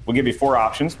choice. We'll give you 4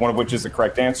 options, one of which is the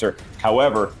correct answer.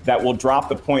 However, that will drop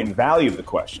the point value of the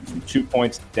question from 2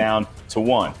 points down to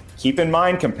 1. Keep in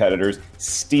mind, competitors,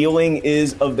 stealing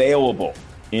is available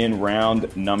in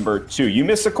round number 2. You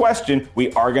miss a question,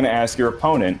 we are going to ask your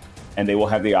opponent and they will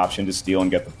have the option to steal and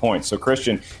get the points. So,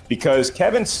 Christian, because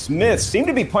Kevin Smith seemed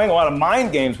to be playing a lot of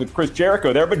mind games with Chris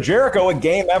Jericho there, but Jericho, a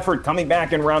game effort coming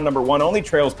back in round number 1, only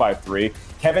trails by 3.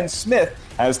 Kevin Smith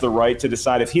has the right to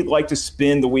decide if he'd like to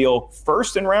spin the wheel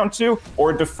first in round 2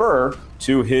 or defer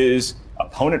to his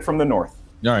opponent from the north.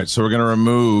 All right, so we're going to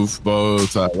remove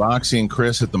both Roxy and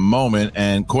Chris at the moment.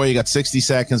 And Coy, you got 60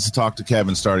 seconds to talk to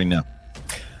Kevin starting now.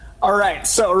 All right,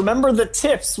 so remember the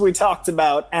tips we talked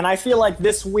about, and I feel like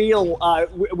this wheel,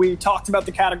 we talked about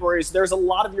the categories. There's a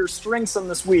lot of your strengths on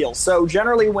this wheel. So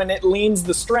generally when it leans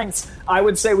the strengths, I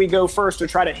would say we go first to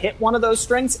try to hit one of those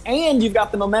strengths, and you've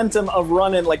got the momentum of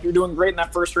running, like you're doing great in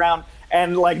that first round,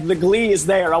 and like the glee is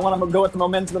there. I want to go with the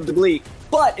momentum of the glee.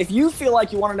 But if you feel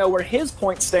like you want to know where his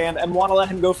points stand and want to let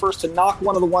him go first to knock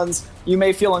one of the ones you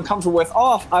may feel uncomfortable with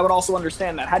off, I would also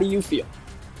understand that. How do you feel?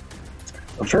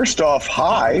 First off,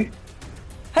 hi.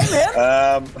 Hey,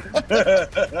 man.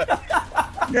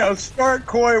 Start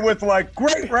Coy with like,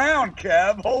 great round,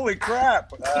 Kev. Holy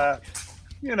crap.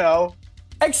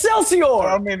 Excelsior.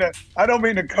 I don't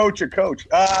mean to coach a coach.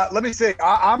 Let me see.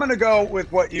 I'm going to go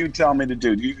with what you tell me to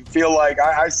do. Do you feel like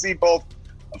I see both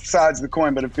sides of the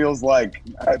coin, but it feels like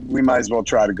we might as well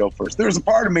try to go first. There was a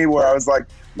part of me where I was like,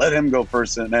 let him go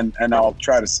first and I'll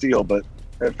try to steal, but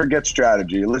forget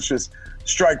strategy. Let's just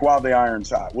strike while the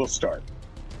iron's hot. We'll start.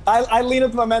 I lean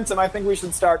with momentum. I think we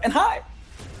should start. And hi.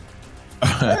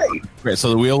 Hey. Great. So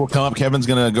the wheel will come up. Kevin's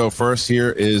going to go first.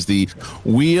 Here is the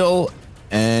wheel.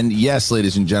 And yes,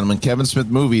 ladies and gentlemen, Kevin Smith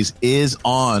Movies is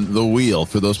on the wheel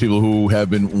for those people who have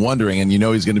been wondering, and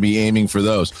he's going to be aiming for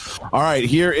those. All right,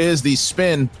 here is the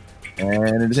spin.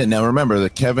 And it is in. Now, remember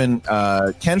that Kevin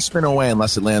can spin away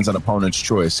unless it lands on opponent's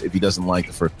choice if he doesn't like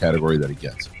the first category that he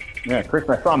gets. Yeah, Chris,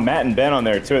 I saw Matt and Ben on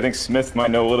there, too. I think Smith might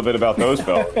know a little bit about those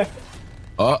fellas.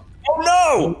 Oh,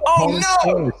 no! Oh,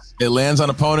 no! It lands on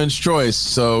opponent's choice.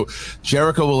 So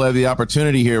Jericho will have the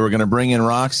opportunity here. We're going to bring in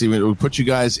Roxy. We'll put you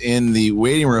guys in the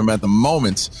waiting room at the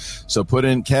moment. So put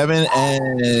in Kevin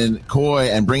and Coy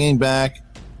and bringing back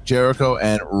Jericho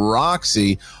and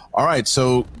Roxy. All right,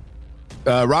 so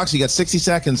Roxy, you got 60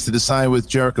 seconds to decide with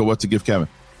Jericho what to give Kevin.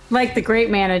 Like the great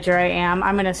manager I am,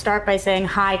 I'm going to start by saying,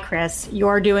 hi, Chris.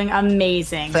 You're doing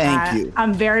amazing. Thank you.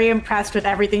 I'm very impressed with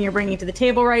everything you're bringing to the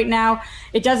table right now.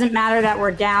 It doesn't matter that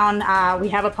we're down. We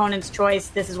have opponent's choice.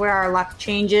 This is where our luck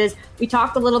changes. We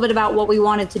talked a little bit about what we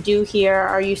wanted to do here.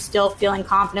 Are you still feeling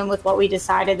confident with what we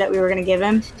decided that we were going to give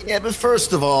him? Yeah, but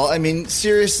first of all,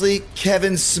 seriously,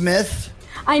 Kevin Smith?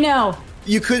 I know.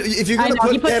 You could, if you're going to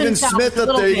put Kevin Smith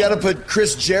up there, you got to put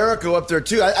Chris Jericho up there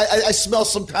too. I smell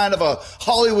some kind of a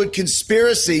Hollywood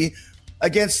conspiracy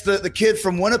against the kid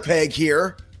from Winnipeg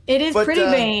here. It is pretty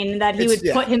vain that he would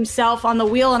put himself on the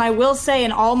wheel. And I will say,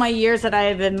 in all my years that I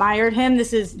have admired him, this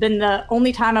has been the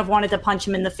only time I've wanted to punch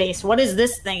him in the face. What is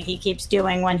this thing he keeps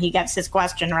doing when he gets his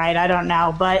question right? I don't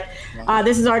know. But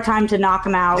this is our time to knock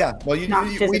him out. Yeah, well,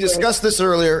 we discussed this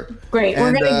earlier. Great.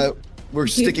 And, we're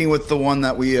sticking with the one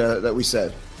that we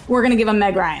said. We're going to give him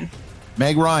Meg Ryan.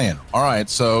 Meg Ryan. All right.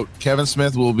 So Kevin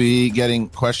Smith will be getting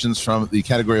questions from the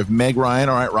category of Meg Ryan.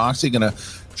 All right, Roxy, going to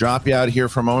drop you out here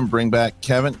for a moment, bring back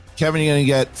Kevin. Kevin, you're going to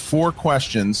get 4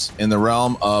 questions in the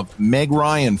realm of Meg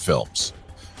Ryan films.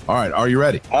 All right. Are you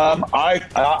ready?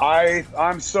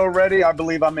 I'm so ready. I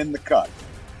believe I'm in the cut.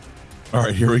 All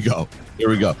right. Here we go.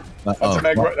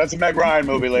 That's a Meg Ryan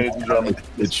movie, ladies and gentlemen.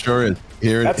 It sure is.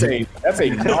 That's a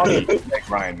naughty Meg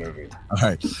Ryan movie. All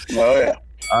right. Oh yeah.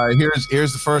 All right.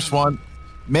 Here's the first one.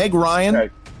 Meg Ryan.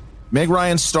 Okay. Meg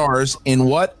Ryan stars in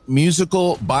what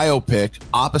musical biopic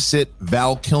opposite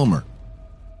Val Kilmer?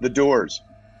 The Doors.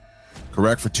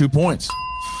 Correct for 2 points.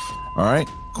 All right.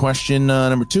 Question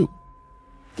number 2.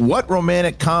 What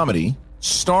romantic comedy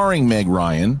starring Meg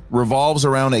Ryan revolves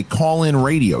around a call-in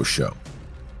radio show?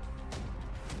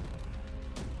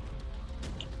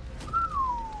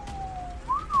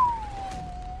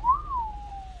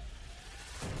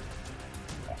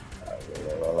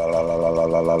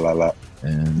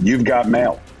 And You've Got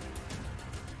Mail.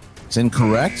 It's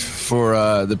incorrect. For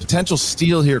the potential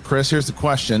steal here, Chris, here's the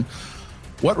question.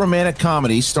 What romantic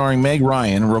comedy starring Meg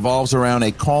Ryan revolves around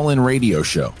a call-in radio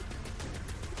show?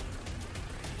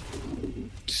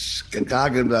 I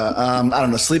don't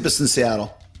know, Sleepless in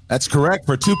Seattle. That's correct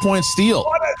for 2 point steal.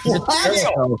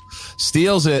 What?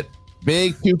 Steals it.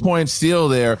 Big 2 point steal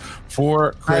there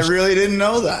for Chris. I really didn't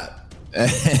know that.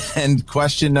 And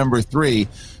question number 3.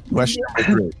 All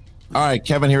right,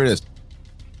 Kevin, here it is.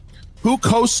 Who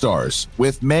co-stars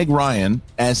with Meg Ryan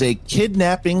as a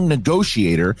kidnapping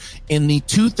negotiator in the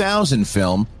 2000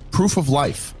 film Proof of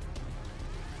Life?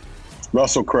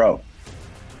 Russell Crowe.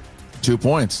 2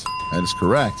 points. That is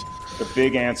correct. The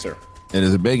big answer. It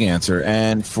is a big answer.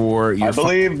 And for your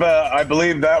I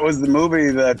believe that was the movie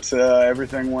that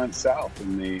everything went south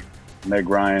in the Meg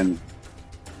Ryan,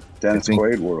 Dennis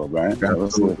Quaid world, right? You're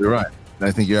absolutely right.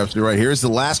 I think you're absolutely right. Here's the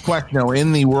last question, now,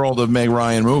 in the world of Meg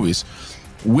Ryan movies.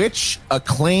 Which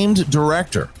acclaimed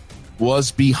director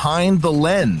was behind the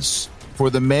lens for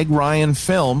the Meg Ryan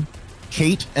film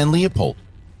Kate and Leopold?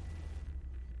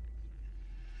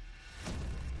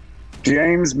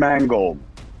 James Mangold.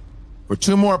 For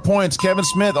 2 more points, Kevin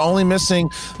Smith only missing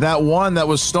that one that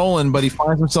was stolen, but he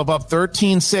finds himself up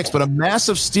 13-6. But a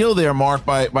massive steal there, Mark,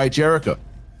 by Jericho.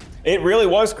 It really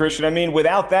was, Christian. I mean,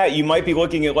 without that, you might be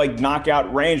looking at like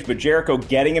knockout range, but Jericho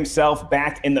getting himself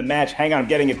back in the match. Hang on, I'm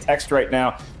getting a text right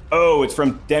now. Oh, it's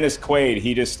from Dennis Quaid.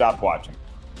 He just stopped watching.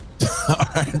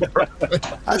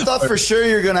 I thought for sure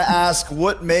you were going to ask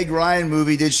what Meg Ryan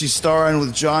movie did she star in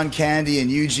with John Candy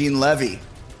and Eugene Levy?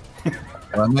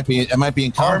 It might be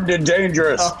in Armed and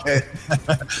Dangerous. Okay.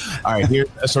 All right, here.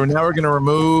 So now we're going to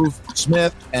remove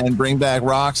Smith and bring back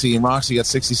Roxy. And Roxy got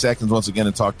 60 seconds once again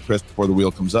to talk to Chris before the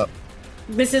wheel comes up.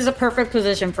 This is a perfect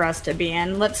position for us to be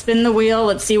in. Let's spin the wheel.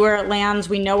 Let's see where it lands.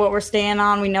 We know what we're staying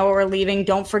on. We know what we're leaving.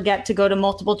 Don't forget to go to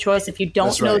multiple choice. If you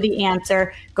don't know the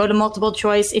answer, go to multiple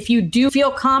choice. If you do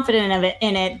feel confident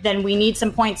in it, then we need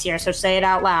some points here. So say it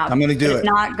out loud. I'm going to do it. If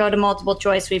not, go to multiple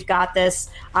choice. We've got this.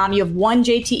 You have 1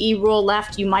 JTE rule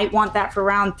left. You might want that for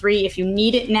round 3. If you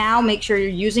need it now, make sure you're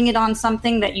using it on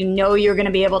something that you know you're going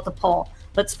to be able to pull.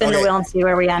 Let's spin the wheel and see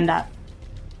where we end up.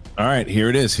 All right, here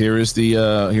it is. Here's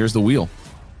the wheel.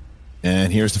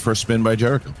 And here's the first spin by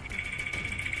Jericho.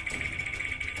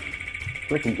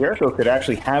 Freaking Jericho could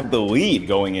actually have the lead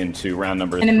going into round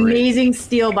number 3. An amazing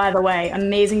steal, by the way.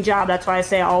 Amazing job. That's why I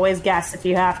say always guess if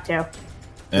you have to.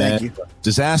 Thank you.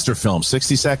 Disaster film.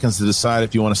 60 seconds to decide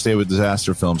if you want to stay with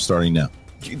disaster film starting now.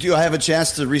 Do I have a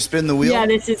chance to respin the wheel? Yeah,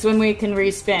 this is when we can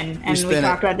respin. And we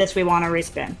talked about this. We want to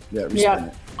respin. Yeah, respin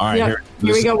it. All right, here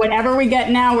we go. Whatever we get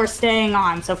now, we're staying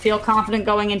on. So feel confident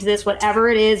going into this. Whatever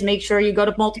it is, make sure you go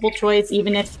to multiple choice.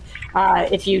 Even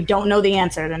if you don't know the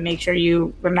answer, then make sure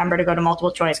you remember to go to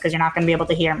multiple choice because you're not going to be able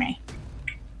to hear me.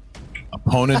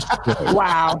 Opponent's choice.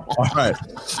 Wow. All right.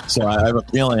 So I have a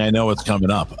feeling I know what's coming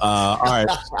up. All right.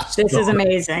 This is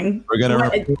amazing. We're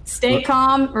gonna stay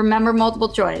calm. Remember multiple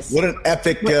choice. What an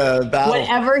epic battle.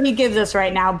 Whatever he gives us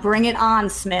right now, bring it on,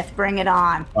 Smith. Bring it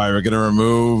on. All right. We're going to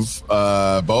remove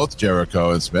both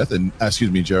Jericho and Smith, and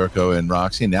Jericho and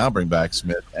Roxy, and now bring back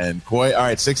Smith and Coy. All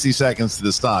right. 60 seconds to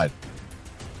decide.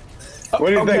 What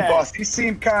do you think, boss? He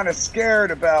seemed kind of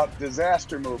scared about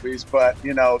disaster movies, but,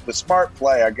 the smart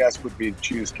play, I guess, would be to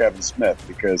choose Kevin Smith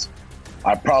because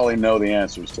I probably know the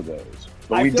answers to those.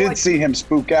 But we did see him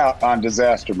spook out on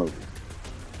disaster movies.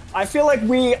 I feel like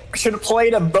we should play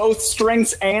to both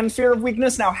strengths and fear of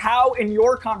weakness. Now, how in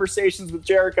your conversations with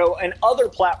Jericho and other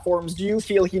platforms do you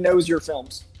feel he knows your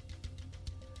films?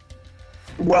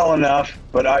 Well enough,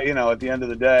 but at the end of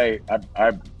the day,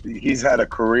 he's had a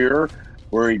career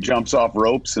where he jumps off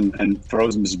ropes and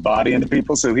throws his body into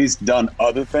people. So he's done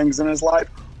other things in his life.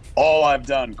 All I've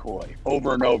done, Coy,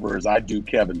 over and over is I do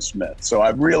Kevin Smith. So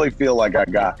I really feel like I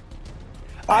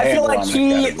feel like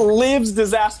he lives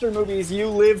disaster movies. You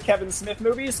live Kevin Smith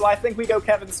movies. So I think we go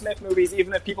Kevin Smith movies,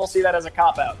 even if people see that as a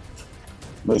cop-out.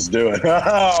 Let's do it.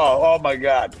 Oh my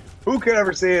God. Who could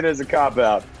ever see it as a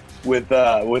cop-out with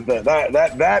a wit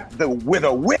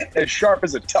as sharp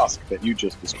as a tusk that you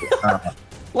just described?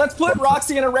 Let's put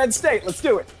Roxy in a red state. Let's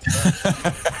do it.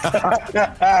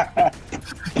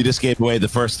 You just gave away the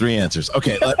first 3 answers.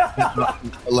 Okay, we're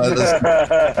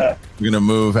going to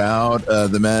move out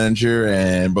the manager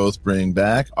and both bring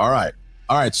back. All right.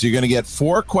 So you're going to get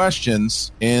 4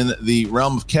 questions in the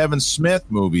realm of Kevin Smith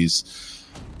movies.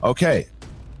 Okay.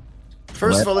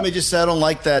 First of all, let me just say I don't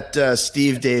like that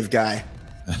Steve Dave guy.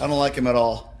 I don't like him at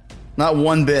all. Not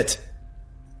one bit.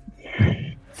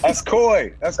 That's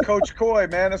Coy. That's Coach Coy,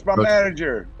 man. That's my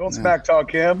manager. Don't smack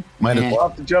talk him. I'll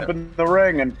have to jump in the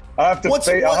ring and I'll have to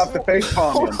face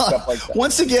palm him and stuff like that.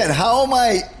 Once again, how am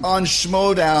I on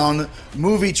Schmodown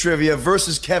movie trivia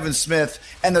versus Kevin Smith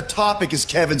and the topic is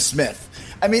Kevin Smith?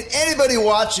 I mean, anybody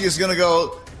watching is going to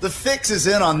go, the fix is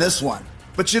in on this one.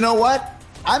 But you know what?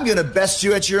 I'm going to best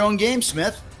you at your own game,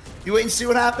 Smith. You wait and see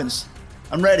what happens.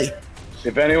 I'm ready.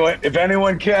 If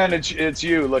anyone can, it's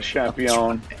you, Le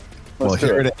Champion. Well,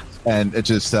 here it is, and it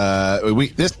just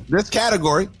this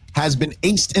category has been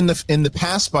aced in the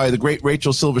past by the great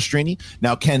Rachel Silvestrini.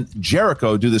 Now, can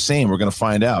Jericho do the same? We're going to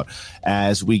find out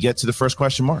as we get to the first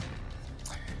question mark.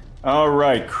 All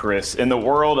right, Chris. In the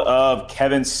world of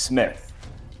Kevin Smith,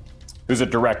 who's a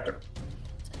director,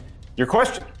 your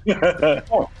question: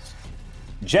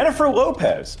 Jennifer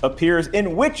Lopez appears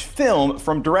in which film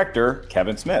from director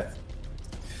Kevin Smith?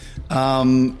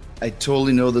 I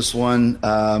totally know this one.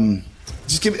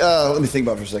 Just give me. Let me think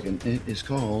about it for a second. It is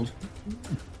called.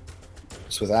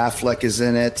 It's with Affleck is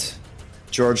in it.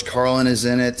 George Carlin is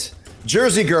in it.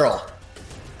 Jersey Girl.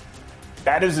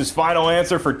 That is his final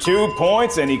answer for 2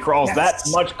 points, and he crawls that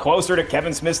much closer to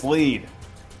Kevin Smith's lead.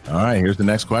 All right, here's the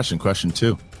next question. Question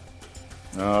 2.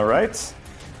 All right.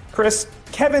 Chris,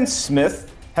 Kevin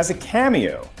Smith has a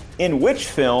cameo in which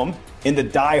film in the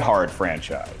Die Hard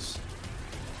franchise?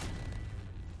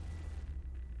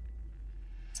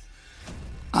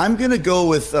 I'm going to go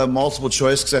with multiple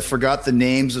choice because I forgot the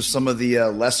names of some of the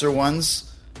lesser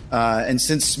ones. And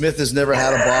since Smith has never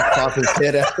had a box office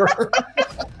hit ever.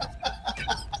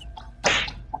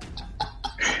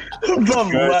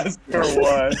 The lesser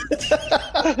one.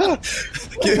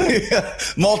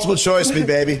 Multiple choice me,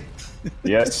 baby.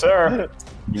 Yes, sir.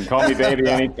 You can call me baby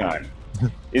anytime.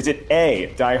 Is it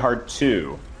A, Die Hard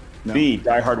 2, no. B,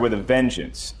 Die Hard with a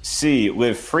Vengeance, C,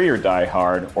 Live Free or Die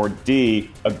Hard, or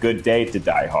D, A Good Day to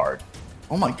Die Hard?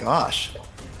 Oh my gosh.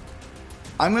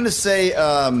 I'm going to say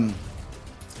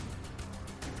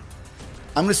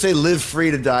Live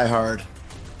Free to Die Hard.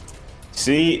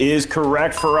 C is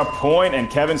correct for a point, and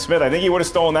Kevin Smith, I think you would have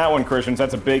stolen that one, Christians.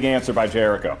 That's a big answer by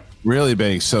Jericho. Really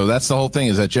big. So that's the whole thing,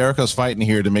 is that Jericho's fighting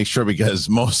here to make sure, because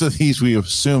most of these we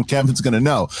assume Kevin's going to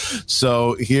know.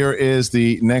 So here is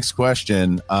the next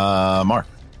question. Mark.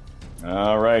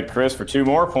 All right, Chris, for 2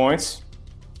 more points.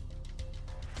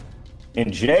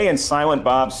 In Jay and Silent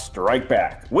Bob Strike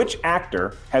Back, which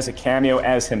actor has a cameo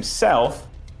as himself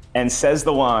and says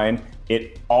the line,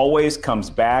 "It always comes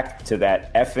back to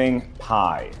that effing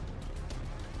pie"?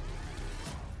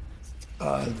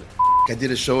 I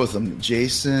did a show with him.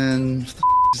 Jason, what the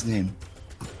his name?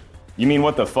 You mean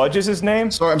what the fudge is his name?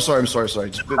 I'm sorry.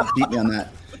 Just beat me on that.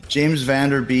 James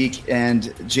Vanderbeek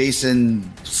and Jason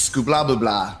blah blah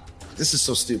blah. This is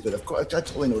so stupid. Of course, I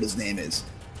totally know what his name is.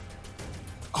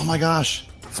 Oh my gosh.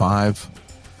 5,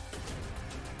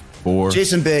 4.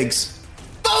 Jason Biggs.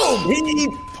 Boom! He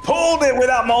pulled it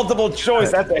without multiple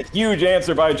choice. That's a huge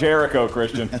answer by Jericho,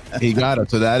 Christian. He got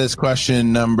it. So that is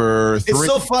question number 3. It's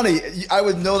so funny. I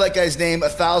would know that guy's name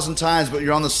 1,000 times, but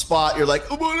you're on the spot. You're like,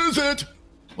 what is it?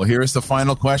 Well, here is the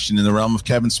final question in the realm of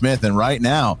Kevin Smith. And right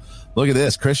now, look at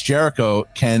this. Chris Jericho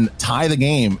can tie the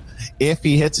game if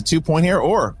he hits a 2-point here,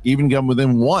 or even get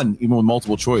within 1, even with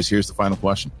multiple choice. Here's the final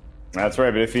question. That's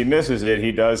right, but if he misses it,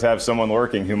 he does have someone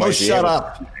lurking who might be shut able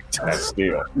up. to make that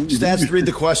steal. Just ask to read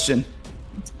the question.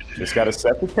 Just got to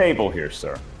set the table here,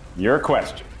 sir. Your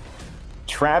question.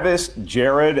 Travis,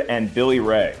 Jared, and Billy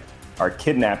Ray are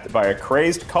kidnapped by a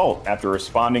crazed cult after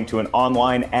responding to an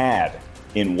online ad.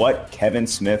 In what Kevin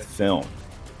Smith film?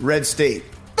 Red State.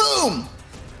 Boom!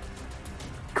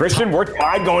 Christian, we're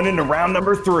tied going into round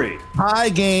number 3. Tie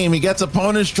game. He gets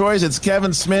opponent's choice. It's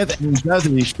Kevin Smith, and he does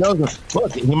it. He shows us.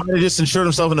 Look, he might have just insured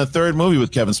himself in a 3rd movie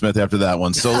with Kevin Smith after that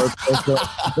one. So let's go.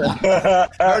 I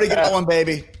already got one,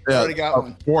 baby. I already got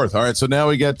one. 4th. All right, so now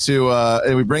we get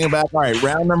to, we bring it back. All right,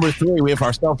 round number 3. We have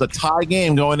ourselves a tie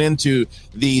game going into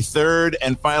the 3rd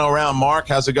and final round. Mark,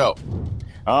 how's it go?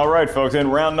 All right, folks, in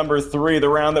round number 3, the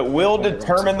round that will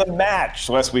determine the match,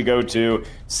 lest we go to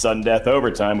sudden death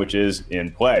overtime, which is in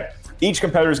play. Each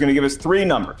competitor is going to give us 3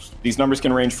 numbers. These numbers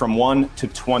can range from 1 to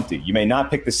 20. You may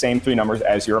not pick the same 3 numbers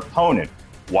as your opponent.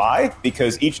 Why?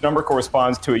 Because each number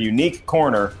corresponds to a unique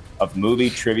corner of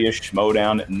movie trivia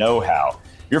schmodown know-how.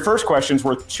 Your first question's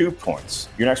worth 2 points.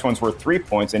 Your next one's worth 3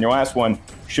 points. And your last one,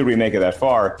 should we make it that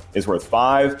far, is worth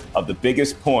 5 of the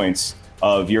biggest points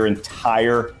of your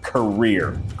entire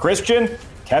career. Christian,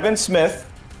 Kevin Smith,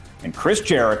 and Chris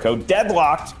Jericho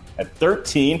deadlocked at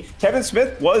 13. Kevin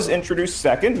Smith was introduced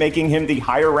second, making him the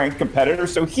higher-ranked competitor,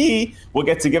 so he will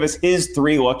get to give us his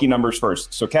 3 lucky numbers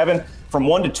first. So, Kevin, from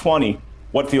 1 to 20,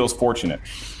 what feels fortunate?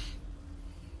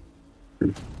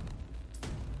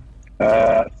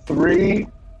 3,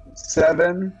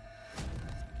 7,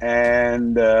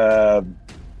 and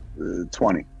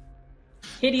 20.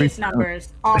 Hideous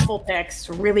numbers, awful picks,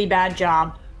 really bad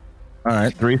job. All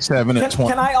right, 3, 7, and 20.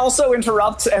 Can I also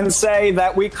interrupt and say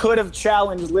that we could have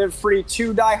challenged Live Free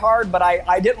to Die Hard, but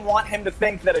I didn't want him to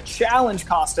think that a challenge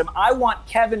cost him. I want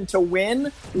Kevin to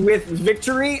win with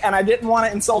victory, and I didn't want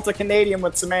to insult a Canadian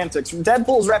with semantics.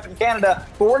 Deadpool's repping Canada,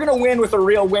 but we're going to win with a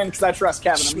real win because I trust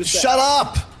Kevin. I'm just Shut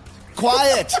up!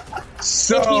 Quiet!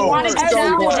 If he wanted to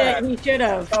challenge it, he should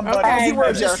have. Okay.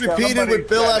 Just repeated what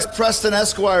Bill S. Preston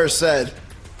Esquire said.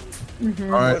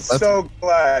 Mm-hmm. All right, I'm so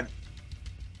glad.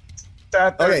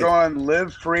 Sat there going,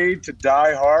 Live Free to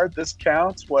Die Hard. This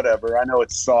counts. Whatever. I know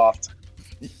it's soft.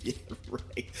 Yeah,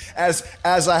 right. As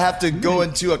I have to go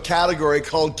into a category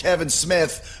called Kevin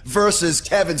Smith versus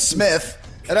Kevin Smith,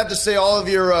 I'd have to say all of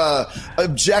your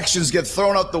objections get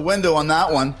thrown out the window on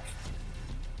that one.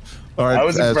 All right, I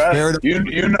was impressed.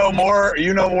 You know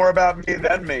more about me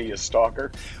than me, you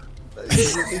stalker.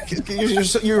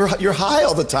 You're high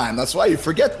all the time. That's why you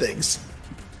forget things.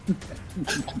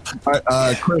 All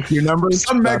right, Chris, your numbers?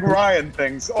 Some Meg Ryan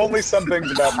things. Only some things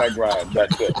about Meg Ryan.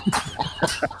 That's it.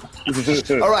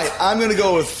 All right, I'm going to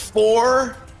go with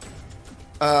 4,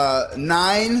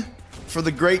 9 for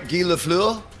the great Guy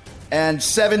Lafleur, and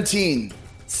 17.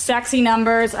 Sexy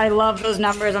numbers. I love those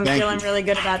numbers. I'm Thank feeling you. really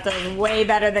good about those. Way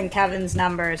better than Kevin's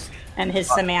numbers and his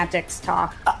semantics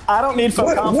talk. I don't need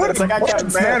full confidence. I got What Kevin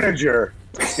a Smith. manager.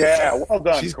 Yeah, well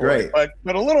done. She's Corey. great.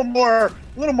 But a little more,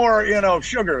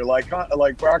 sugar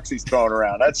like Roxy's throwing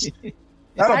around.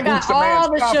 That'll I got boost a man's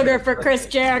all the confidence. sugar for Chris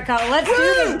Jericho. Let's do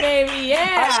this, baby.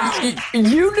 Yeah.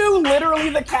 You knew literally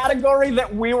the category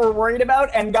that we were worried about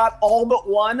and got all but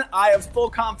one. I have full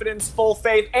confidence, full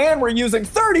faith, and we're using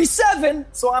 37,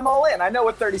 so I'm all in. I know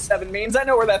what 37 means. I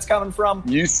know where that's coming from.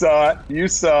 You saw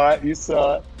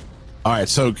it. All right,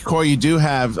 so Corey, you do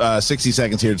have 60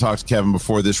 seconds here to talk to Kevin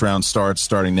before this round starts,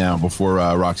 starting now, before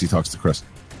Roxy talks to Chris.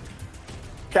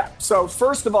 Okay, so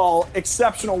first of all,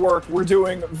 exceptional work. We're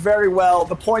doing very well.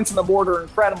 The points on the board are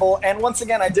incredible. And once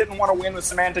again, I didn't want to win with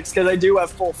semantics because I do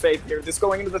have full faith here. This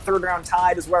going into the third round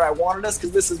tied is where I wanted us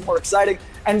because this is more exciting.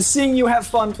 And seeing you have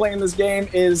fun playing this game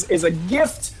is a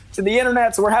gift to the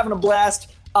internet, so we're having a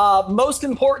blast. Most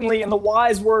importantly, in the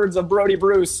wise words of Brody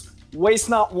Bruce, waste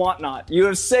not, want not. You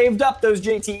have saved up those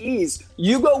JTEs.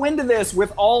 You go into this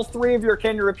with all 3 of your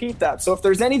can you repeat that. So if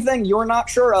there's anything you're not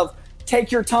sure of,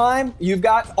 take your time. You've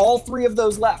got all 3 of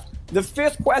those left. The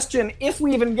 5th question, if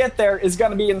we even get there, is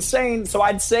going to be insane, so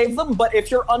I'd save them. But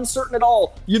if you're uncertain at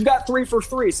all, you've got 3 for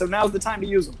 3, so now's the time to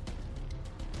use them.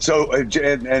 So,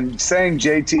 and saying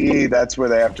JTE, that's where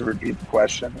they have to repeat the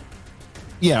question.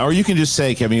 Yeah, or you can just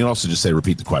say, Kevin, you can also just say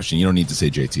repeat the question. You don't need to say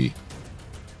JT.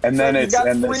 And So then you've got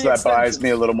 3 that buys extensions. me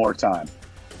a little more time.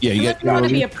 Yeah, You want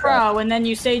to be a pro, and then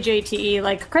you say JTE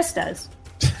like Chris does.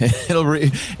 it'll.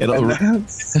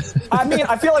 I mean,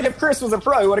 I feel like if Chris was a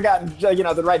pro, he would have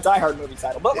gotten, the right Die Hard movie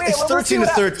title. But wait, It's we'll see 13 to what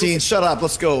happens. 13. Shut up.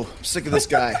 Let's go. I'm sick of this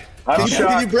guy. I'm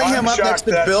Can you bring shocked- him I'm up next shocked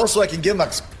to that- Bill so I can give him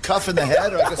a cuff in the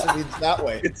head? Or I guess it'd be that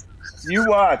way. You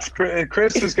watch.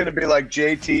 Chris is going to be like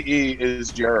JTE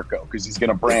is Jericho because he's going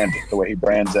to brand it the way he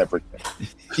brands everything.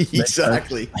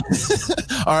 Exactly.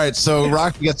 All right, so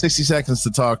Rock, you got 60 seconds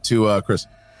to talk to Chris.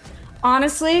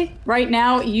 Honestly, right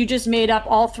now, you just made up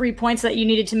all 3 points that you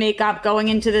needed to make up going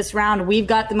into this round. We've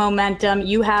got the momentum.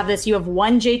 You have this. You have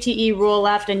 1 JTE rule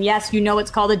left. And yes, you know it's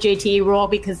called a JTE rule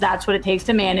because that's what it takes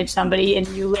to manage somebody. And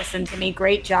you listen to me.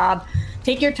 Great job.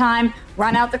 Take your time.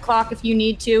 Run out the clock if you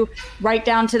need to. Right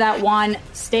down to that 1.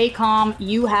 Stay calm.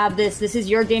 You have this. This is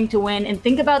your game to win. And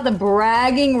think about the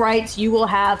bragging rights you will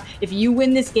have if you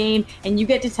win this game and you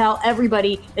get to tell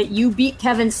everybody that you beat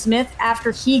Kevin Smith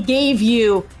after he gave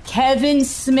you Kevin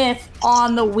Smith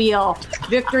on the wheel.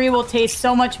 Victory will taste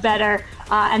so much better.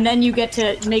 And then you get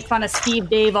to make fun of Steve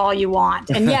Dave all you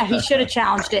want. And yeah, he should have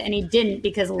challenged it, and he didn't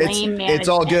because lame management. It's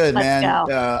all good, Let's man.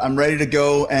 go. I'm ready to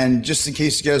go. And just in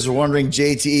case you guys are wondering,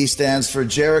 JTE stands for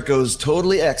Jericho's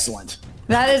Totally Excellent.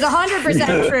 That is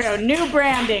 100% true. New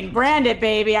branding. Brand it,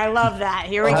 baby. I love that.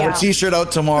 Here we I'll go. have a t-shirt out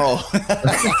tomorrow.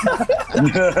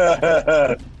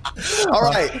 All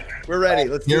right, we're ready.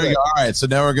 Let's do Here we it. go. All right, so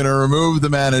now we're going to remove the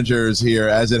managers here,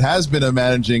 as it has been a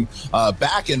managing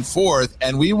back and forth,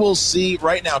 and we will see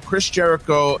right now. Chris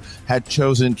Jericho had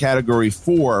chosen category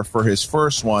 4 for his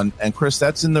first one, and Chris,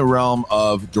 that's in the realm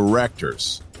of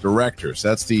directors. Directors.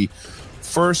 That's the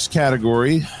first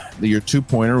category. Your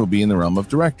 2-pointer will be in the realm of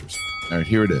directors. All right,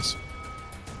 here it is.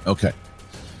 Okay.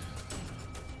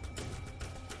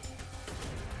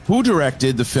 Who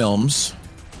directed the films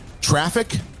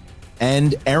Traffic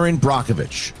and Erin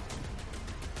Brockovich?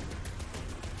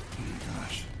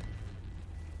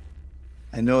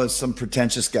 I know it's some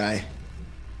pretentious guy.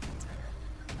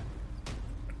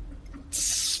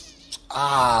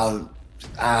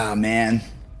 Man.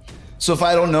 So if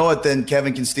I don't know it, then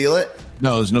Kevin can steal it?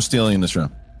 No, there's no stealing in this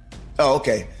round. Oh,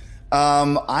 okay.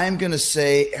 I'm going to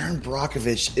say Erin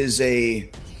Brockovich is a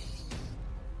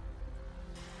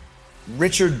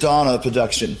Richard Donner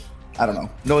production. I don't know.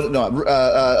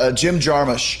 No, Jim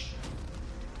Jarmusch.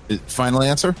 Final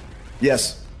answer?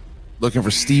 Yes. Looking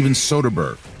for Steven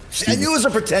Soderbergh. I knew it was a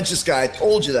pretentious guy. I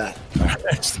told you that.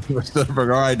 Steven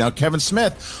Soderbergh. All right, now Kevin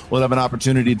Smith will have an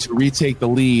opportunity to retake the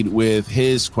lead with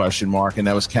his question mark, and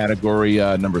that was category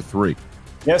number 3.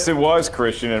 Yes, it was,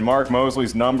 Christian, and Mark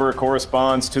Mosley's number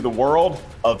corresponds to the world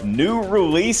of new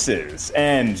releases.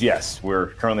 And yes, we're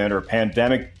currently under a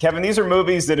pandemic. Kevin, these are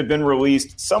movies that have been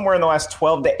released somewhere in the last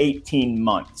 12 to 18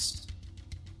 months.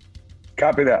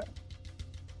 Copy that.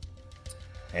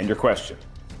 And your question.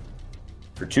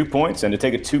 For 2 points and to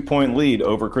take a 2-point lead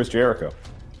over Chris Jericho.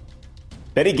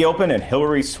 Betty Gilpin and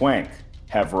Hilary Swank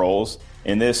have roles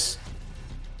in this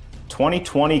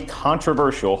 2020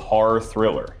 controversial horror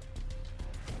thriller.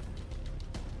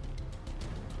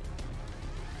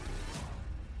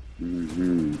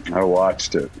 I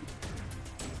watched it.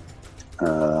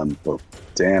 But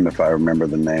damn if I remember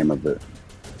the name of it.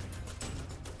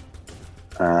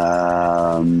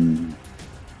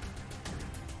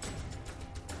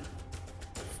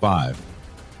 5,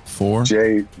 4.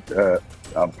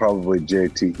 I'll probably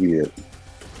JTE it.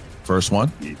 First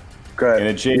one. Go ahead. And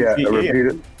a JTE. Yeah, repeat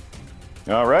it.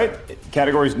 All right.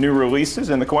 Category's new releases.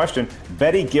 And the question,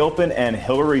 Betty Gilpin and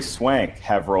Hilary Swank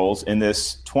have roles in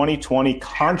this 2020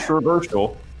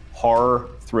 controversial horror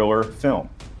thriller film.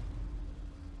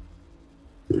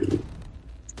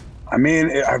 I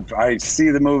mean, I see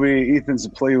the movie. Ethan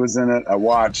Suplee was in it. I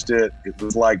watched it. It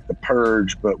was like The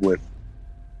Purge, but with,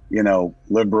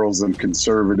 liberals and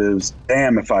conservatives.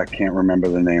 Damn if I can't remember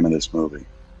the name of this movie.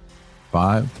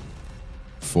 5,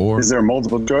 4. Is there a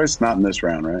multiple choice? Not in this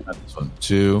round, right? Not this one.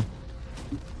 2,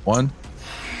 1.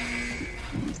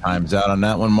 Time's out on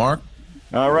that one, Mark.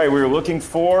 All right. We were looking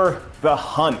for The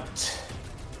Hunt.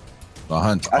 The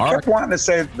Hunt. I kept wanting to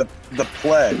say the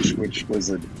Pledge, which was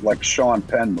a Sean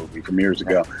Penn movie from years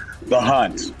ago. The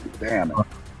Hunt. Damn it.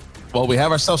 Well, we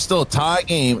have ourselves still a tie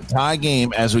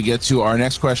game as we get to our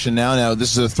next question now. Now,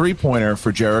 this is a 3-pointer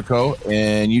for Jericho,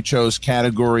 and you chose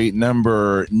category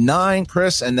number 9,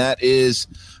 Chris, and that is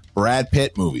Brad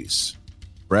Pitt movies.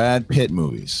 Brad Pitt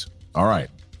movies. All right.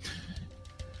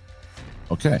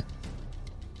 Okay.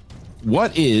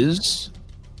 What is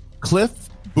Cliff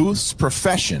Booth's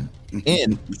profession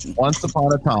in Once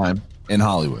Upon a Time in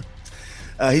Hollywood?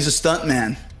 He's a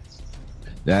stuntman.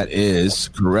 That is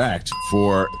correct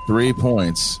for 3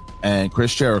 points. And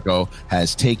Chris Jericho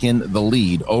has taken the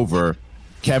lead over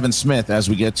Kevin Smith as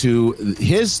we get to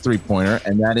his 3-pointer,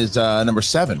 and that is number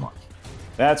 7, Mark.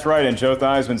 That's right. And Joe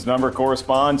Theismann's number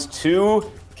corresponds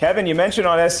to Kevin. You mentioned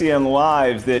on SEN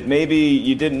Live that maybe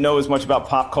you didn't know as much about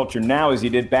pop culture now as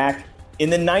you did back in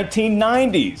the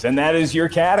 1990s, and that is your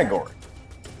category.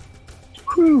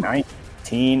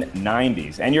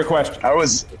 1990s. And your question. I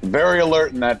was very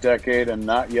alert in that decade and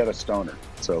not yet a stoner.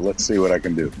 So let's see what I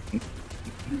can do.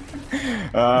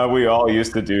 We all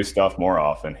used to do stuff more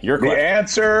often. Your question. The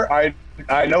answer,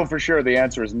 I know for sure the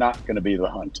answer is not going to be The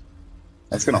Hunt.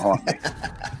 That's going to haunt me.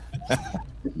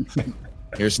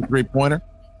 Here's the 3-pointer.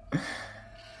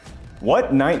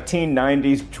 What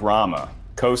 1990s drama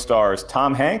co-stars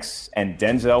Tom Hanks and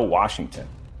Denzel Washington?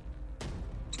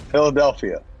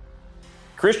 Philadelphia.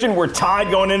 Christian, we're tied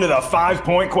going into the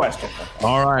 5-point question.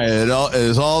 All right, it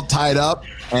is all tied up,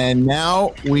 and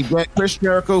now we get Chris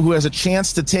Jericho, who has a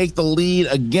chance to take the lead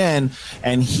again,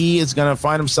 and he is going to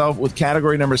find himself with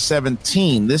category number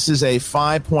 17. This is a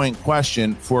 5-point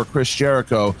question for Chris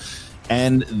Jericho,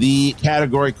 and the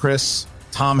category, Chris,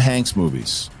 Tom Hanks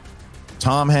movies.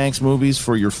 Tom Hanks movies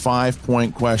for your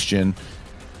 5-point question.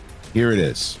 Here it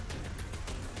is.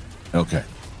 Okay.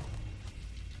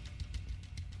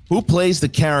 Who plays the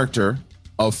character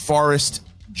of Forrest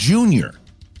Jr.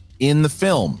 in the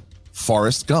film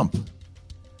Forrest Gump?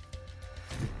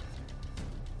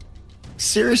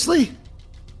 Seriously?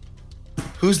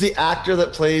 Who's the actor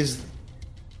that plays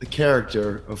the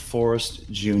character of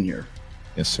Forrest Jr.?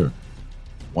 Yes, sir.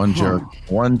 One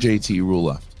JT rule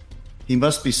left. He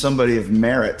must be somebody of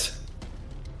merit.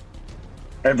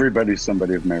 Everybody's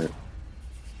somebody of merit.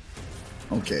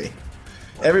 Okay.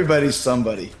 Everybody's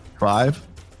somebody. 5,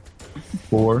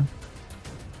 4,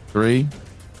 3.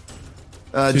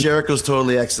 Jericho's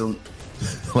totally excellent.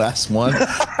 Last one.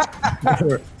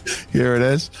 Here it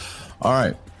is. All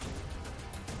right.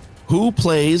 Who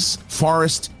plays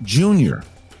Forrest Jr.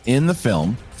 in the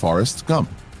film Forrest Gump?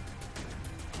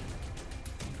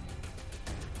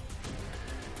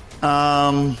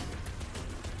 Damn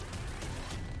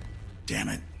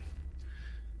it.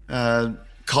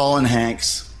 Colin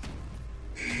Hanks.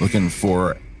 Looking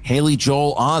for Haley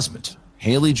Joel Osment.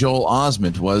 Haley Joel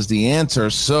Osment was the answer.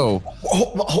 So,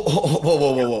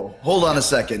 whoa. Hold on a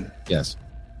second. Yes.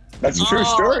 That's a true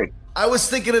story. I was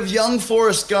thinking of young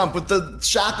Forrest Gump with the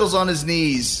shackles on his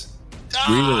knees.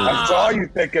 Really? I saw you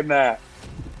thinking that.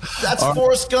 That's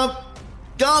Forrest Gump.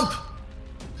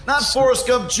 Not Forrest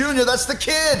Gump Jr. That's the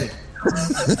kid.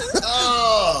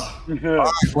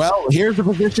 Well, here's the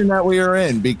position that we are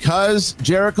in. Because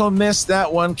Jericho missed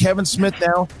that one, Kevin Smith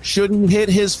now, should he hit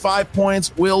his 5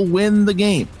 points, will win the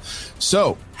game.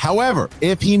 So, however,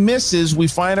 if he misses, we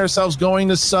find ourselves going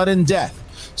to sudden death.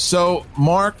 So,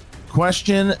 Mark,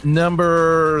 question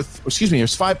number, his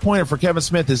 5-pointer for Kevin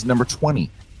Smith is number 20.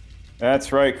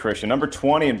 That's right, Christian. Number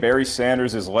 20 in Barry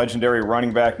Sanders' legendary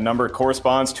running back number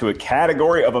corresponds to a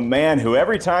category of a man who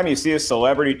every time you see a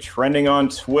celebrity trending on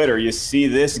Twitter, you see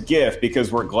this gif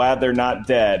because we're glad they're not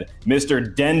dead.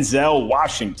 Mr. Denzel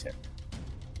Washington.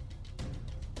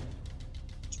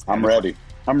 I'm ready.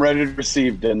 I'm ready to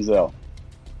receive Denzel.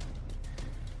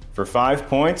 For 5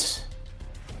 points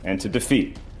and to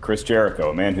defeat Chris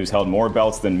Jericho, a man who's held more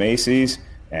belts than Macy's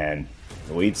and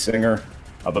the lead singer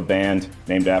of a band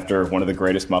named after one of the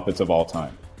greatest Muppets of all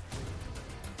time.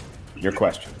 Your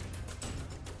question.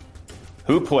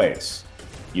 Who plays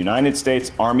United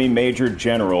States Army Major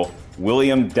General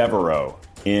William Devereaux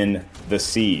in The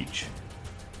Siege?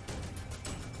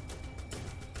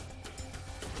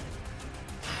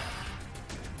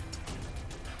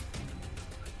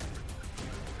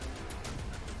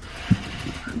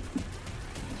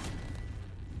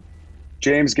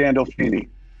 James Gandolfini.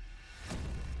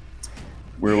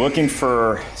 We're looking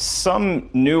for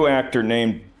some new actor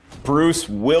named Bruce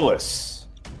Willis.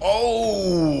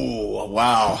 Oh,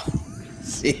 wow.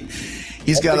 See,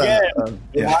 he's got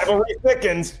rivalry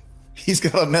thickens. He's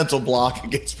got a mental block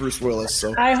against Bruce Willis.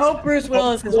 So I hope Bruce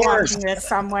Willis is watching this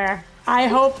somewhere. I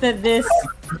hope that this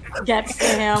gets to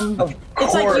him.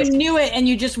 It's like you knew it and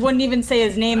you just wouldn't even say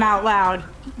his name out loud.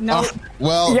 No.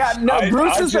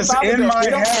 Bruce is just in my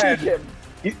head.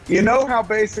 You know how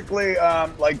basically,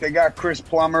 they got Chris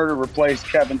Plummer to replace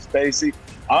Kevin Spacey?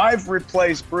 I've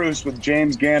replaced Bruce with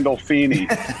James Gandolfini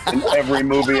in every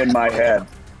movie in my head.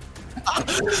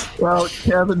 Well,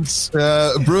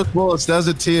 Bruce Willis does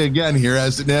it to you again here.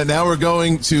 As now we're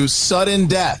going to sudden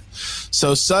death.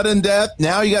 So sudden death.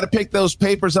 Now you got to pick those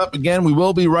papers up again. We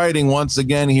will be writing once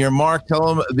again here. Mark,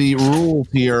 tell them the rules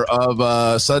here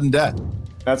of sudden death.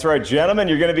 That's right, gentlemen.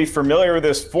 You're going to be familiar with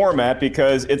this format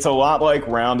because it's a lot like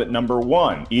round number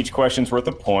 1. Each question's worth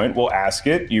a point. We'll ask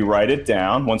it. You write it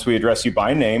down. Once we address you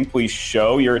by name, please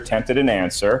show your attempt at an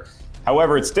answer.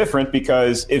 However, it's different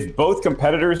because if both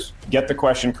competitors get the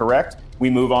question correct,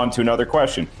 we move on to another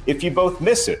question. If you both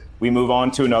miss it, we move on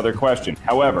to another question.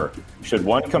 However, should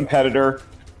one competitor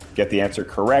get the answer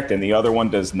correct and the other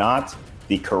one does not,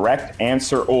 the correct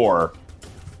answer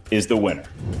is the winner.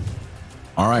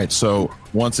 All right, so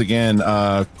once again,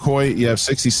 Coy, you have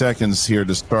 60 seconds here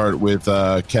to start with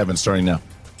Kevin, starting now.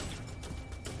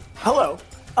 Hello.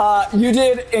 You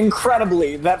did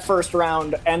incredibly that first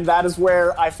round, and that is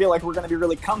where I feel like we're going to be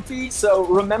really comfy. So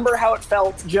remember how it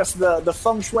felt, just the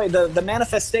feng shui, the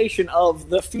manifestation of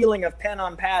the feeling of pen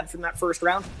on pad from that first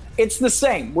round. It's the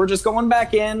same. We're just going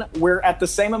back in. We're at the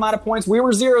same amount of points. We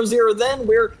were 0-0 then.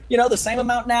 We're, the same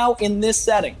amount now in this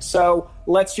setting. So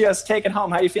let's just take it home.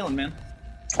 How you feeling, man?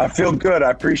 I feel good.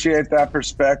 I appreciate that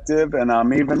perspective, and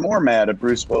I'm even more mad at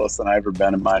Bruce Willis than I've ever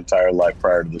been in my entire life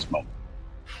prior to this moment.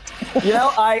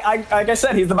 I like I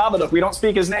said, he's the Babadook. We don't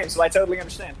speak his name, so I totally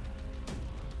understand.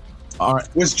 All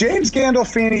right. Was James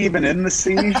Gandolfini even in The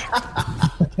Siege?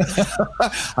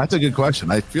 That's a good question.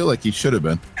 I feel like he should have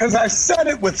been. Because I said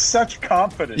it with such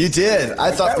confidence. You did. I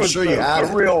thought for sure you had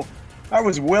it. I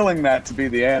was willing that to be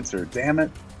the answer. Damn it.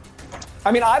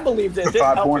 I mean, I believed it. It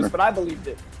didn't help us, but I believed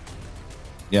it.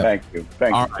 Yeah. Thank you.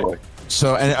 Thank you, Coy.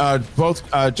 So, and both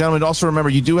gentlemen, also remember,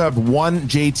 you do have 1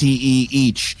 JTE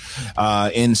each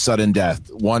in sudden death,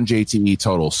 1 JTE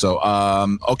total. So,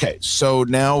 okay. So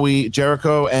now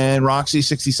Jericho and Roxy,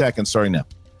 60 seconds starting now.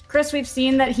 Chris, we've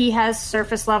seen that he has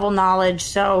surface level knowledge,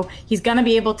 so he's going to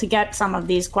be able to get some of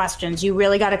these questions. You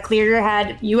really got to clear your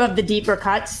head. You have the deeper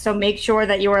cuts, so make sure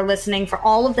that you are listening for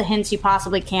all of the hints you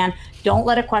possibly can. Don't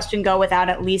let a question go without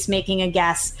at least making a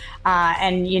guess.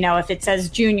 And, if it says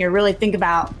junior, really think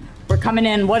about, we're coming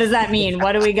in. What does that mean?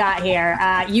 What do we got here?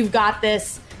 You've got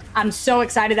this. I'm so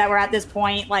excited that we're at this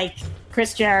point. Like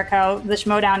Chris Jericho, the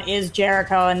Schmodown is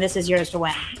Jericho, and this is yours to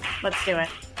win. Let's do it.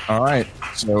 All right,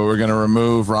 so we're going to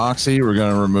remove Roxy. We're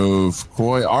going to remove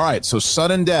Coy. All right, so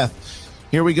sudden death.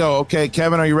 Here we go. Okay,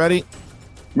 Kevin, are you ready?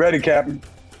 Ready, Captain.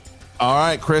 All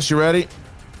right, Chris, you ready?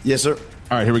 Yes, sir.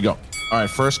 All right, here we go. All right,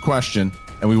 first question,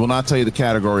 and we will not tell you the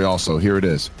category also. Here it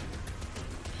is.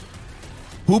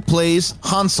 Who plays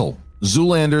Hansel,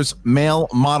 Zoolander's male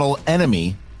model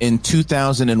enemy in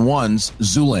 2001's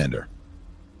Zoolander?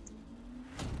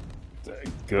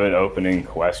 Good opening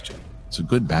question. It's a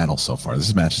good battle so far.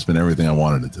 This match has been everything I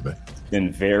wanted it to be.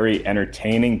 Been very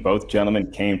entertaining. Both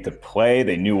gentlemen came to play.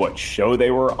 They knew what show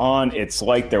they were on. It's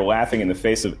like they're laughing in the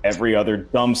face of every other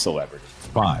dumb celebrity.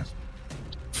 5,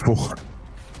 4,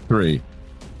 3,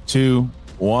 2,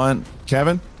 1.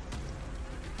 Kevin?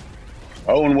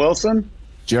 Owen Wilson?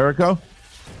 Jericho?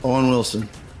 Owen Wilson.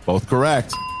 Both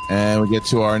correct. And we get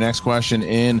to our next question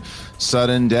in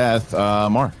sudden death.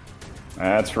 Mark.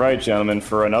 That's right, gentlemen.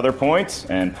 For another point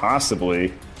and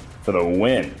possibly for the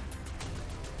win.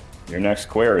 Your next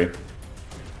query.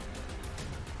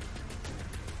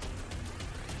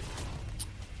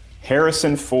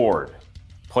 Harrison Ford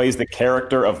plays the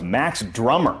character of Max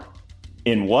Drummer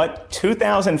in what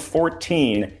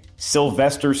 2014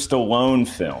 Sylvester Stallone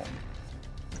film?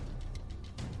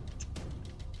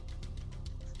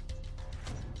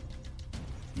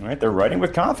 All right, they're writing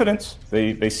with confidence.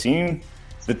 They seem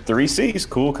the 3 C's,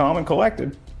 cool, calm, and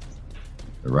collected.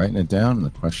 They're writing it down, and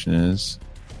the question is,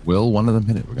 will one of them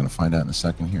hit it? We're going to find out in a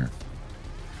second here.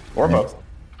 Or both.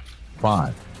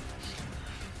 5,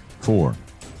 4,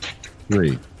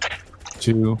 3,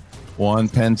 2, 1.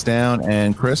 Pens down.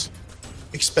 And Chris?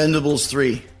 Expendables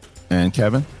 3. And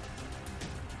Kevin?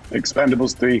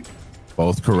 Expendables 3.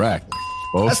 Both correct.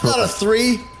 That's not a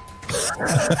 3.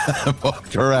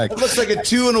 Both correct. It looks like a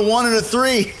 2 and a 1 and a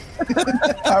 3.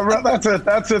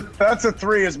 That's a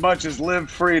 3 as much as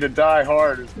Live Free to Die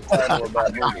Hard is the title of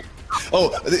that movie.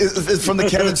 Oh, it's from the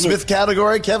Kevin Smith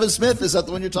category? Kevin Smith, is that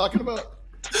the one you're talking about?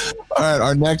 All right,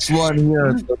 our next one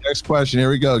here. The next question. Here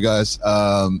we go, guys.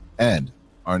 And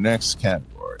our next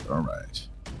category. All right.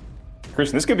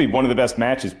 Christian, this could be one of the best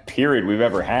matches, period, we've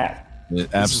ever had. It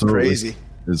absolutely. This is crazy.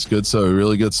 It's good,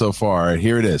 really good so far. All right,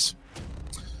 here it is.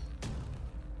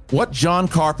 What John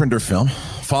Carpenter film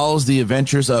follows the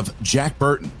adventures of Jack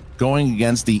Burton going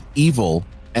against the evil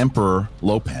Emperor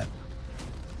Lopan?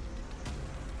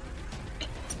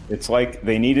 It's like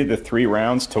they needed the 3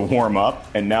 rounds to warm up,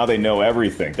 and now they know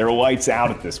everything. They're lights out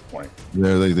at this point.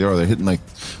 They are. They're hitting like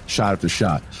shot after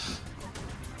shot.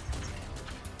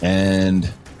 And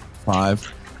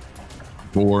 5,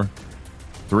 4,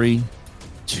 3,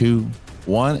 2,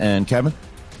 1. And Kevin?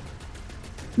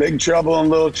 Big Trouble in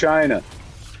Little China.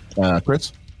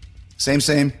 Chris?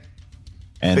 Same.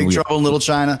 And Big Trouble in Little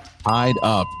China. Tied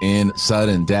up in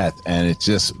sudden death, and it's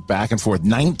just back and forth.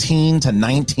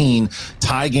 19-19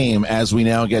 tie game as we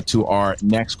now get to our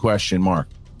next question, Mark.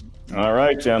 All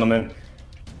right, gentlemen.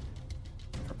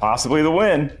 For possibly the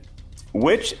win,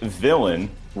 which villain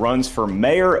runs for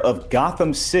mayor of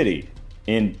Gotham City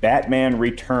in Batman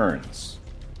Returns?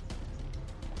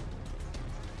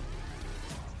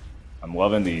 I'm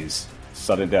loving these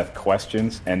sudden death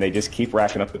questions, and they just keep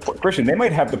racking up the points. Christian, they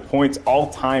might have the points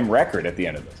all-time record at the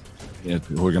end of this. Yeah,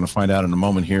 we're going to find out in a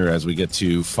moment here as we get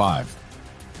to 5,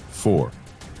 4,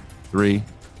 3,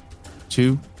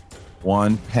 2,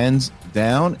 1. Pens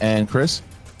down. And Chris?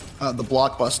 The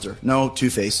Blockbuster. No,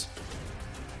 Two-Face.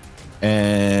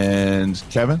 And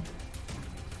Kevin?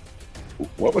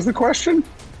 What was the question?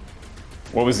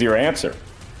 What was your answer?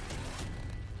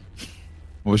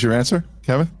 What was your answer,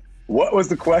 Kevin? What was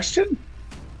the question?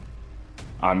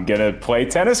 I'm going to play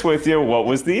tennis with you. What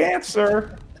was the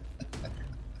answer?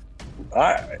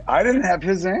 I didn't have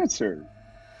his answer.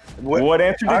 What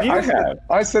answer did you have?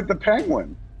 I said the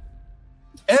Penguin.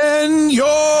 And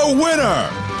your winner,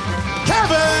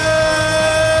 Kevin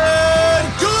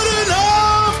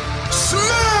Goodenough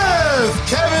Smith.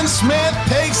 Kevin Smith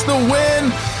takes the win.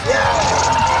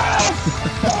 Yes!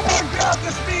 Oh my God,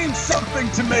 this means something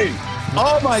to me.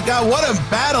 Oh my God, what a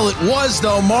battle it was,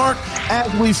 though, Mark,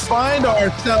 as we find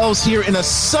ourselves here in a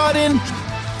sudden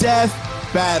death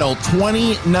battle.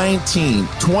 2019,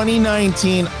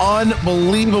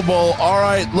 unbelievable. All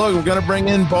right, look, we're going to bring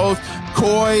in both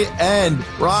Coy and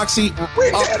Roxy.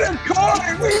 We did it,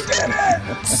 Coy! We did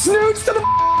it! Snooch to the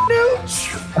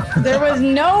nooch! There was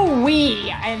no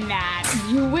we in that.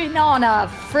 You went on a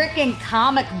freaking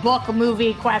comic book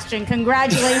movie question.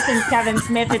 Congratulations, Kevin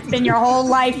Smith. It's been your whole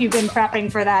life you've been prepping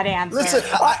for that answer. Listen,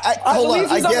 I believe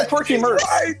he's on the Quirky Merc.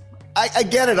 I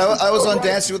get it. I was on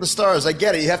Dancing with the Stars. I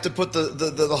get it. You have to put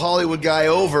the Hollywood guy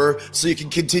over so you can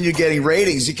continue getting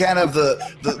ratings. You can't have the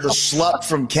schlup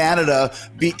from Canada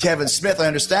beat Kevin Smith. I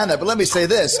understand that. But let me say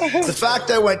this. The fact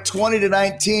that I went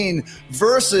 20-19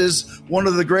 versus one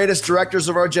of the greatest directors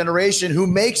of our generation who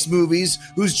makes movies,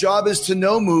 whose job is to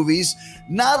know movies,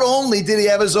 not only did he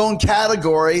have his own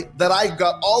category that I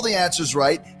got all the answers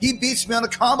right, he beats me on a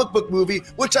comic book movie,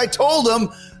 which I told him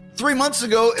 3 months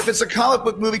ago, if it's a comic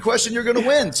book movie question, you're going to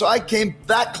win. So I came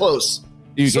that close.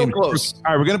 So close. All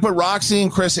right, we're going to put Roxy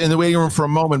and Chris in the waiting room for a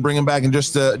moment. Bring them back in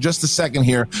just a second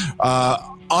here.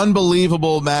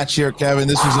 unbelievable match here, Kevin.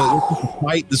 This was a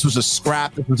fight. This was a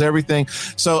scrap. This was everything.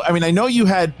 So, I mean, I know you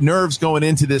had nerves going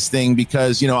into this thing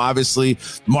because, obviously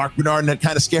Mark Bernard had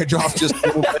kind of scared you off just a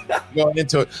little bit going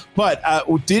into it. But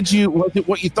was it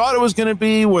what you thought it was going to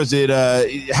be? Was it,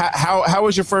 how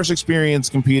was your first experience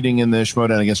competing in the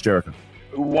Schmodown against Jericho?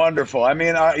 Wonderful. I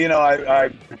mean,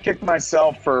 I kicked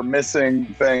myself for missing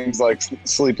things like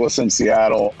Sleepless in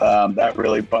Seattle. That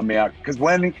really bummed me out because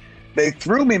when they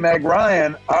threw me Meg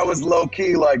Ryan, I was low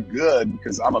key like good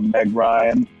because I'm a Meg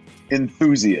Ryan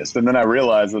enthusiast, and then I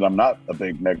realized that I'm not a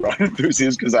big Meg Ryan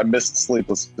enthusiast because I missed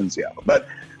Sleepless in Seattle. But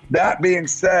that being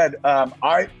said,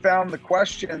 I found the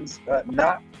questions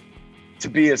not to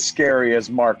be as scary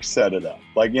as Mark set it up.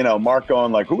 Like, Mark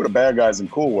going like, who are the bad guys in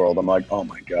Cool World? I'm like, oh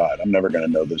my God, I'm never going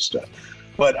to know this stuff.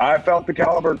 But I felt the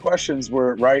caliber of questions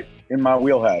were right in my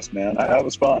wheelhouse, man. That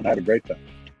was fun. I had a great time.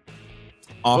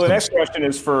 Awesome. Well, the next question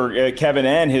is for Kevin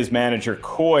and his manager,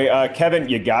 Coy. Kevin,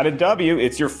 you got a W.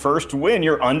 It's your first win.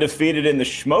 You're undefeated in the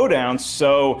Schmodown.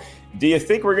 So do you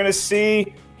think we're going to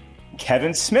see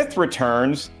Kevin Smith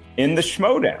returns in the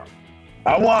Schmodown?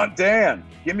 I want Dan.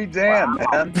 Give me Dan,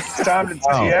 man. It's time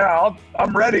to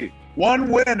I'm ready.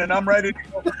 One win and I'm ready to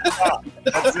go to the top.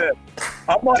 That's it.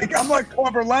 I'm like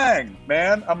Clever Lang,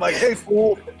 man. I'm like, hey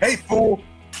fool.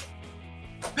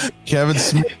 Kevin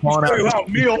Smith on out.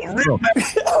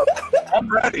 I'm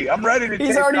ready. I'm ready to.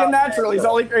 He's already a natural. He's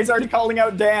already calling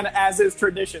out Dan as is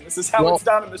tradition. This is how it's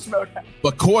done in the Schmodown.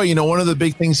 But Coy, one of the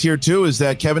big things here too is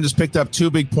that Kevin just picked up 2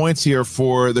 big points here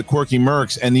for the Quirky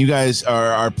Mercs, and you guys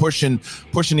are pushing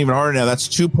even harder now. That's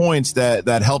 2 points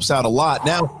that helps out a lot.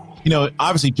 Now,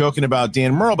 obviously joking about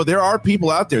Dan Murrell, but there are people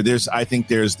out there. I think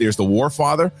there's the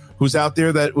Warfather who's out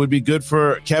there that would be good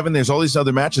for Kevin. There's all these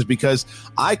other matches because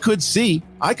I could see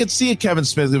a Kevin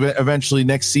Smith eventually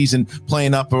next season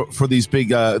playing up for these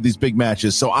big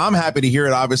matches. So I'm happy to hear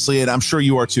it, obviously, and I'm sure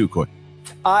you are too, Coy.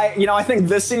 I think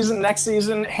this season, next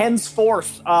season,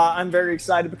 henceforth, I'm very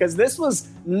excited because this was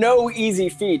no easy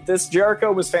feat. This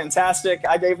Jericho was fantastic.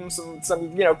 I gave him some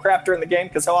crap during the game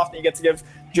because how often you get to give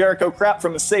Jericho crap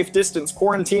from a safe distance.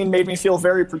 Quarantine made me feel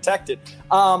very protected.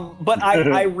 But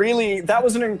I really, that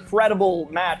was an incredible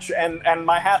match, and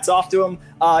my hat's off to him.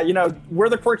 We're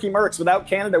the Quirky Mercs. Without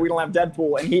Canada, we don't have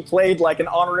Deadpool, and he played like an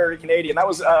honorary Canadian. That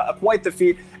was quite the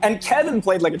feat. And Kevin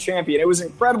played like a champion. It was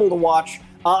incredible to watch.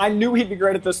 I knew he'd be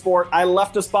great at this sport. I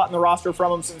left a spot in the roster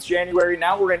from him since January.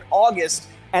 Now we're in August,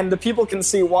 and the people can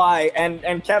see why.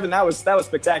 And Kevin, that was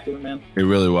spectacular, man. It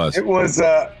really was. It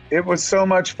was so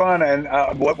much fun.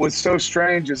 And what was so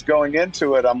strange is going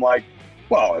into it, I'm like,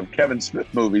 well, in Kevin Smith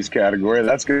movies category,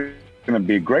 that's going to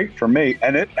be great for me.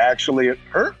 And it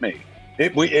hurt me.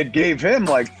 It gave him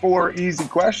like 4 easy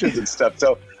questions and stuff.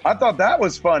 So I thought that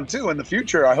was fun too. In the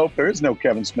future, I hope there is no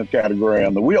Kevin Smith category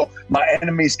on the wheel. My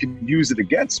enemies can use it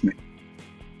against me.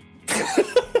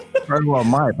 Very well,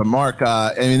 Mike. But Mark,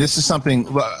 this is something.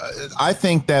 I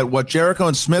think that what Jericho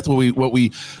and Smith, what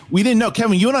we didn't know,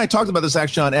 Kevin, you and I talked about this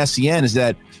actually on SEN, is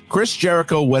that Chris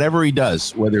Jericho, whatever he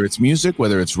does, whether it's music,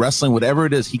 whether it's wrestling, whatever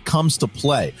it is, he comes to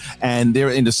play. And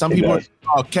some people,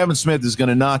 Kevin Smith is going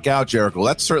to knock out Jericho.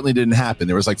 That certainly didn't happen.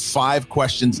 There was like 5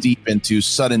 questions deep into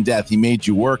sudden death. He made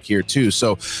you work here too.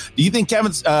 So, do you think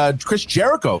Chris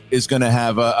Jericho is going to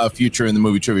have a future in the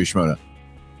movie Trivia Schmodown?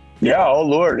 Yeah, oh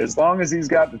Lord, as long as he's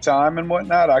got the time and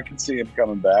whatnot, I can see him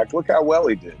coming back. Look how well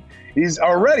he did. He's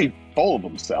already full of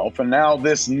himself, and now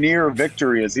this near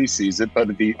victory as he sees it,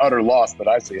 but the utter loss that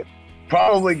I see it,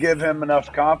 probably give him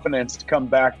enough confidence to come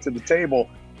back to the table,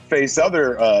 face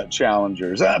other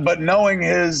challengers. But knowing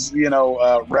his,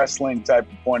 wrestling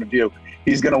type of point of view,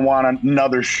 he's going to want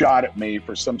another shot at me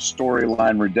for some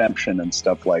storyline redemption and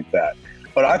stuff like that.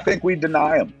 But I think we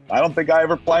deny him. I don't think I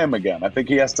ever play him again. I think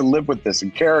he has to live with this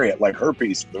and carry it like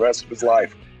herpes for the rest of his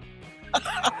life.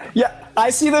 Yeah, I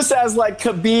see this as like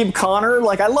Khabib Conor.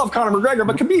 Like, I love Conor McGregor,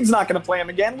 but Khabib's not going to play him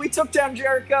again. We took down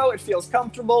Jericho. It feels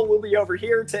comfortable. We'll be over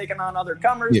here taking on other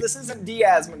comers. Yeah. This isn't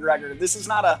Diaz McGregor. This is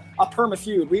not a perma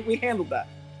feud. We handled that.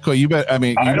 Cool, you bet. I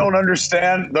don't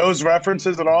understand those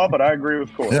references at all, but I agree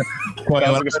with Corey. What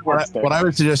I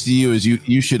would suggest to you is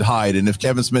you should hide. And if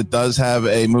Kevin Smith does have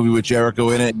a movie with Jericho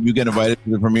in it, and you get invited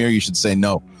to the premiere, you should say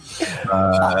no.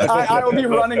 I will be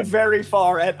running very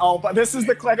far at all. But this is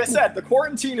like I said, the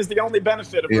quarantine is the only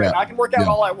benefit of it. I can work out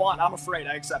all I want. I'm afraid.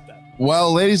 I accept that.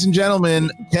 Well, ladies and gentlemen,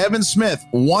 Kevin Smith,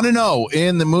 1-0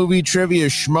 in the movie Trivia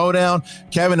Schmodown.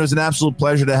 Kevin, it was an absolute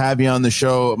pleasure to have you on the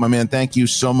show, my man. Thank you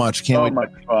so much. So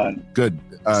much fun. Good.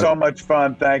 So much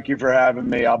fun. Thank you for having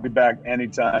me. I'll be back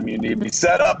anytime you need me.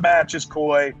 Set up matches,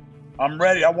 Coy. I'm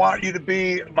ready. I want you to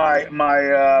be my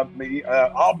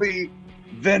I'll be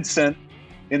Vincent,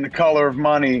 in The Color of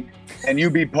Money, and you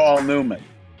be Paul Newman.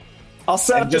 I'll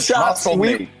set And up the just shots. hustle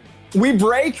me. We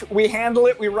break, we handle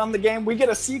it, we run the game, we get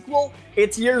a sequel.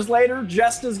 It's years later,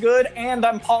 just as good, and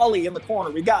I'm Paulie in the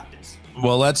corner. We got this.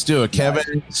 Well, let's do it.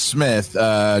 Kevin Smith,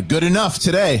 good enough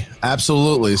today.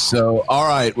 Absolutely. So, all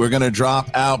right, we're going to drop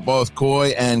out both Coy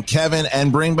and Kevin and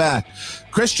bring back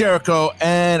Chris Jericho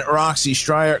and Roxy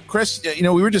Striar. Chris, we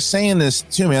were just saying this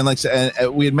too, man. Like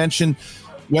we had mentioned,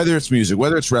 whether it's music,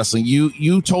 whether it's wrestling,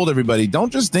 you told everybody,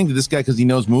 don't just think that this guy, because he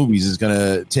knows movies, is going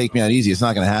to take me out easy. It's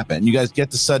not going to happen. You guys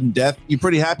get to sudden death. You're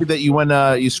pretty happy that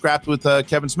you scrapped with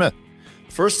Kevin Smith.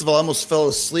 First of all, I almost fell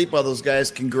asleep while those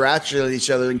guys congratulated each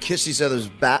other and kissed each other's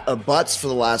butts for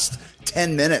the last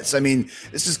 10 minutes. I mean,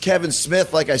 this is Kevin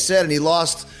Smith, like I said, and he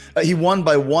lost. He won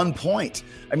by 1 point.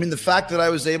 I mean, the fact that I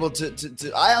was able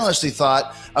to I honestly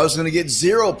thought I was going to get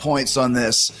 0 points on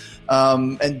this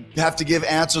and have to give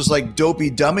answers like dopey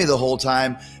dummy the whole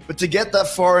time. But to get that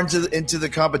far into the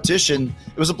competition,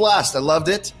 it was a blast. I loved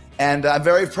it. And I'm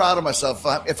very proud of myself.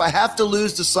 If I have to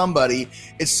lose to somebody,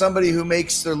 it's somebody who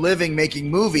makes their living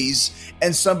making movies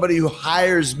and somebody who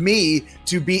hires me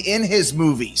to be in his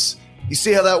movies. You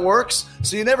see how that works?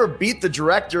 So you never beat the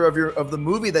director of the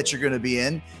movie that you're going to be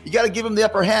in. You got to give him the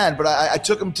upper hand. But I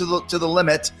took him to the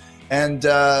limit, and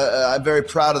I'm very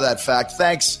proud of that fact.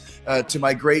 Thanks to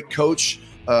my great coach,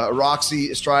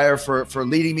 Roxy Striar, for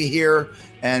leading me here.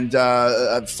 And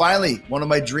finally, one of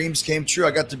my dreams came true.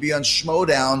 I got to be on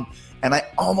Schmodown, and I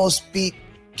almost beat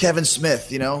Kevin Smith.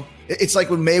 It's like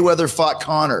when Mayweather fought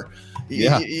Conor.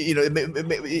 Yeah.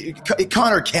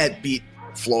 Conor can't beat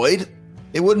Floyd.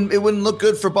 It wouldn't look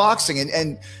good for boxing,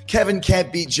 and Kevin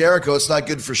can't beat Jericho. It's not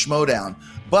good for Schmodown,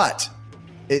 but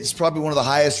it's probably one of the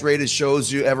highest rated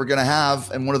shows you're ever going to have,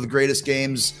 and one of the greatest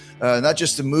games, not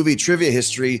just in movie trivia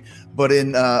history, but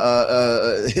in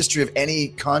history of any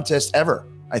contest ever.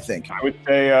 I think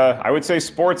I would say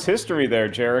sports history there,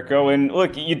 Jericho. And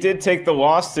look, you did take the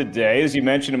loss today. As you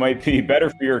mentioned, it might be better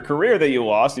for your career that you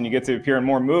lost and you get to appear in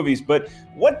more movies. But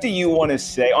what do you want to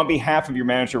say on behalf of your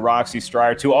manager, Roxy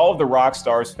Striar, to all of the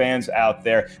Rockstars fans out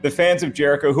there, the fans of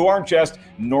Jericho who aren't just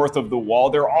north of the wall,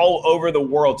 they're all over the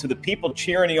world, to the people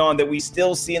cheering you on that we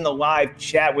still see in the live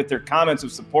chat with their comments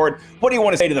of support? What do you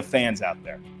want to say to the fans out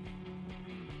there?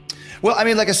 Well, I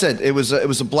mean, like I said, it was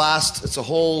a blast. It's a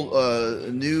whole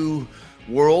new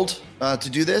world to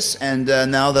do this. And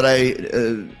now that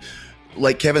I,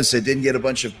 like Kevin said, didn't get a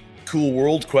bunch of cool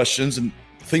world questions and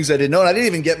things I didn't know. And I didn't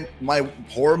even get my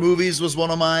horror movies was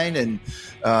one of mine. And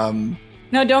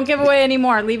no, don't give away any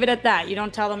more. Leave it at that. You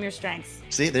don't tell them your strengths.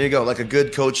 See, there you go. Like a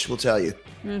good coach will tell you.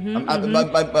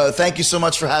 Thank you so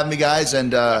much for having me, guys.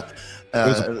 And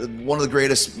one of the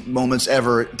greatest moments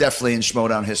ever, definitely in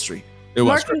Schmodown history.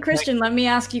 Mark and Christian, let me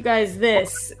ask you guys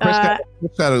this. Chris,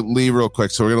 got to leave real quick,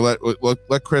 so we're going to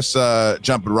let Chris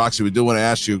jump in. Roxy, we do want to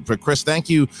ask you. But Chris, thank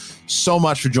you so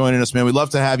much for joining us, man. We'd love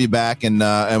to have you back, and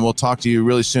we'll talk to you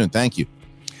really soon. Thank you.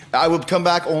 I would come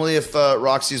back only if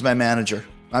Roxy is my manager.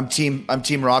 I'm team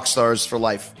Rockstars for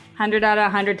life. 100 out of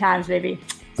 100 times, baby.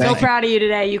 So proud of you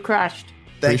today. You crushed.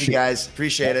 Thank you, guys.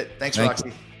 Appreciate it. Thanks,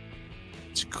 Roxy.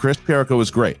 Chris Jericho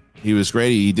was great. He was great.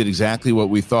 He did exactly what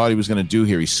we thought he was going to do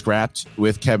here. He scrapped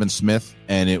with Kevin Smith,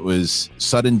 and it was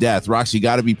sudden death. Roxy, you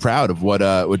got to be proud of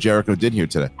what Jericho did here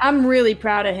today. I'm really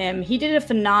proud of him. He did a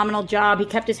phenomenal job. He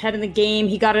kept his head in the game.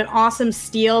 He got an awesome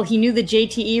steal. He knew the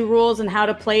JTE rules and how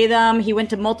to play them. He went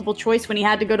to multiple choice when he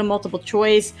had to go to multiple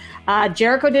choice.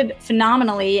 Jericho did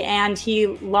phenomenally, and he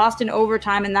lost in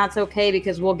overtime, and that's okay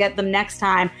because we'll get them next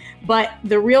time. But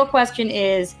the real question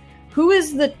is, who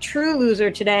is the true loser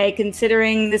today,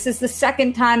 considering this is the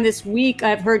second time this week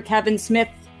I've heard Kevin Smith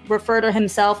refer to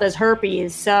himself as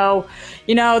herpes? So,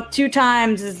 2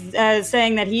 times as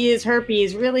saying that he is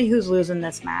herpes. Really, who's losing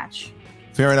this match?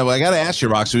 Fair enough. Well, I got to ask you,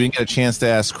 Roxy. We didn't get a chance to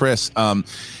ask Chris.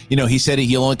 He said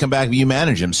he'll only come back if you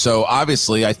manage him. So,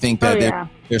 obviously, I think that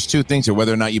there's 2 things here.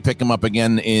 Whether or not you pick him up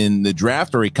again in the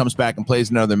draft or he comes back and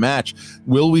plays another match,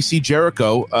 will we see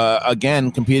Jericho again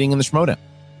competing in the Schmodown?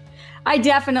 I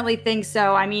definitely think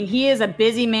so. I mean, he is a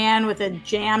busy man with a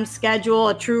jammed schedule,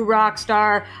 a true rock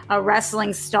star, a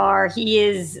wrestling star. He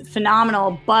is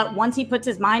phenomenal. But once he puts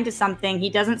his mind to something,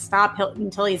 he doesn't stop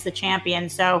until he's the champion.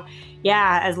 So,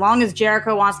 yeah, as long as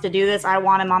Jericho wants to do this, I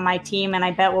want him on my team, and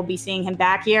I bet we'll be seeing him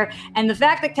back here. And the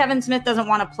fact that Kevin Smith doesn't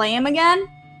want to play him again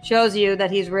shows you that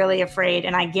he's really afraid.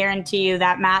 And I guarantee you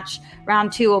that match,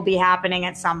 round 2, will be happening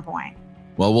at some point.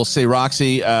 Well, we'll see.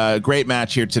 Roxy, great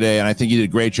match here today, and I think you did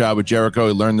a great job with Jericho.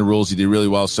 He learned the rules. He did really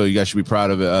well, so you guys should be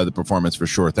proud of the performance for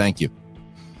sure. Thank you.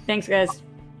 Thanks, guys.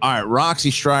 All right,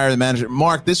 Roxy Stryer, the manager.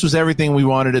 Mark, this was everything we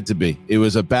wanted it to be. It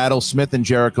was a battle. Smith and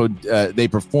Jericho, they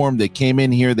performed. They came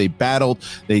in here. They battled.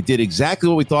 They did exactly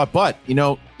what we thought. But, you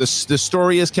know, the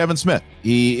story is Kevin Smith.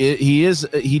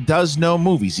 He does know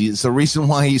movies. It's the reason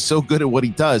why he's so good at what he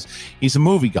does. He's a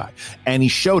movie guy, and he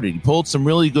showed it. He pulled some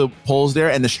really good pulls there,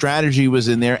 and the strategy was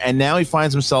in there. And now he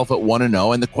finds himself at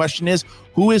 1-0. And the question is,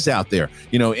 who is out there,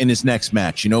 you know, in his next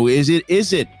match? You know, is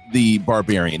it the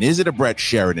Barbarian? Is it a Brett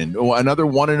Sheridan or another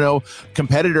 1-0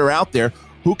 competitor out there?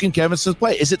 Who can Kevin Smith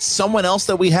play? Is it someone else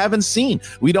that we haven't seen?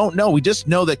 We don't know. We just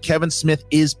know that Kevin Smith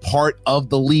is part of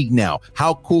the league now.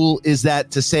 How cool is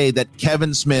that to say that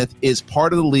Kevin Smith is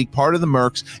part of the league, part of the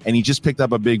Mercs, and he just picked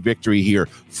up a big victory here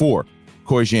for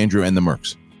Coy Jandreau and the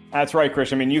Mercs? That's right,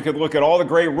 Chris. I mean, you could look at all the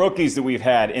great rookies that we've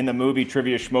had in the movie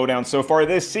Trivia Schmodown so far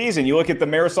this season. You look at the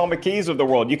Marisol McKees of the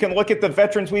world. You can look at the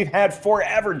veterans we've had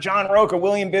forever, John Roca,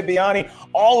 William Bibbiani.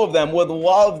 All of them would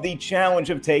love the challenge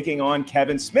of taking on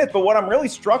Kevin Smith. But what I'm really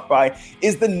struck by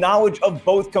is the knowledge of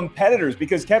both competitors,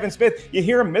 because Kevin Smith, you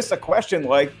hear him miss a question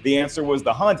like the answer was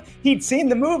The Hunt. He'd seen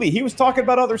the movie. He was talking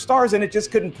about other stars, and it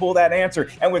just couldn't pull that answer.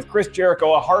 And with Chris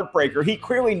Jericho, a heartbreaker, he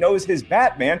clearly knows his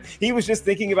Batman. He was just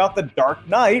thinking about The Dark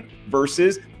Knight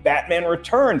versus Batman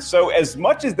Returns. So as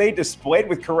much as they displayed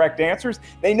with correct answers,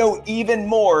 they know even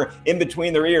more in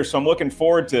between their ears. So I'm looking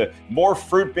forward to more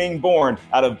fruit being born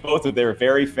out of both of their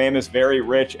very famous, very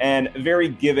rich, and very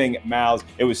giving mouths.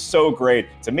 It was so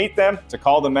great to meet them, to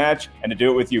call the match, and to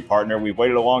do it with you, partner. We've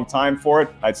waited a long time for it.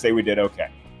 I'd say we did okay.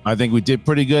 I think we did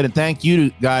pretty good. And thank you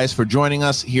guys for joining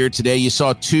us here today. You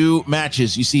saw two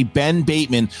matches. You see Ben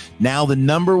Bateman, now the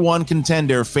number one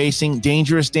contender, facing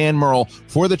Dangerous Dan Murrell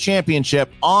for the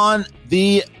championship on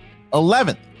the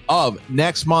 11th of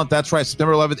next month. That's right,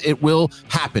 September 11th. It will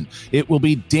happen. It will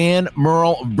be Dan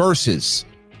Murrell versus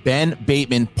Ben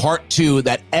Bateman, part 2.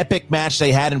 That epic match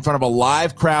they had in front of a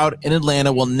live crowd in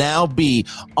Atlanta will now be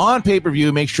on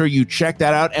pay-per-view. Make sure you check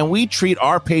that out. And we treat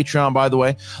our Patreon, by the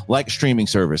way, like a streaming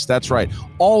service. That's right.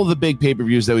 All of the big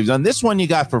pay-per-views that we've done, this one you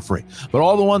got for free. But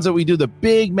all the ones that we do, the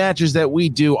big matches that we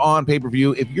do on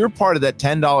pay-per-view, if you're part of that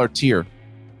 $10 tier,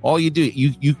 all you do,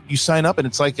 you sign up, and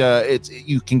it's like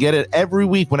you can get it every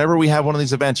week. Whenever we have one of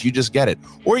these events, you just get it.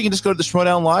 Or you can just go to the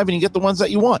Schmodown Live and you get the ones that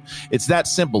you want. It's that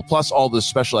simple. Plus all the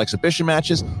special exhibition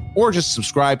matches, or just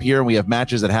subscribe here, and we have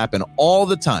matches that happen all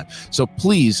the time. So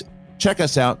please check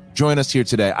us out. Join us here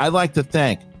today. I'd like to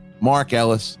thank Mark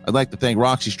Ellis. I'd like to thank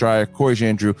Roxy Stryer, Coy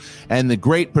Jandreau, and the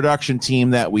great production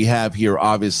team that we have here,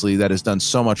 obviously, that has done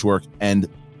so much work. And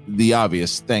the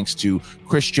obvious thanks to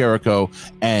Chris Jericho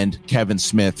and Kevin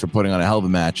Smith for putting on a hell of a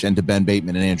match, and to Ben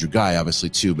Bateman and Andrew Guy, obviously,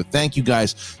 too. But thank you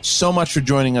guys so much for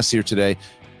joining us here today.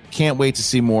 Can't wait to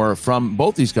see more from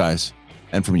both these guys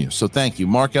and from you. So thank you.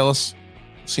 Mark Ellis,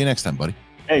 see you next time, buddy.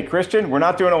 Hey, Christian, we're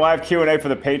not doing a live Q&A for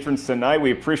the patrons tonight.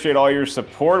 We appreciate all your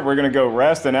support. We're going to go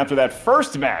rest. And after that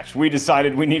first match, we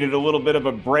decided we needed a little bit of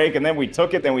a break, and then we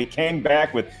took it. Then we came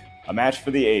back with a match for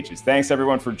the ages. Thanks,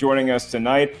 everyone, for joining us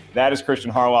tonight. That is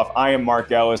Christian Harloff. I am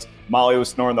Mark Ellis. Molly was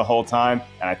snoring the whole time,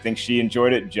 and I think she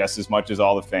enjoyed it just as much as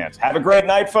all the fans. Have a great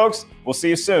night, folks. We'll see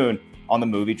you soon on the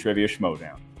Movie Trivia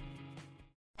Schmodown.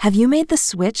 Have you made the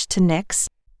switch to Knix?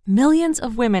 Millions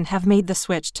of women have made the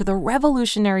switch to the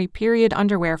revolutionary period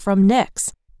underwear from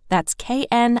Knix. That's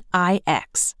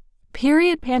Knix.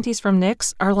 Period panties from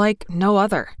Knix are like no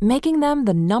other, making them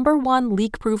the #1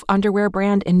 leak-proof underwear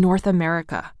brand in North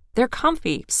America. They're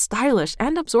comfy, stylish,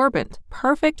 and absorbent,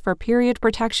 perfect for period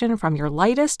protection from your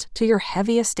lightest to your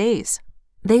heaviest days.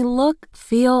 They look,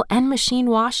 feel, and machine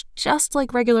wash just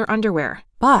like regular underwear,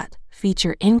 but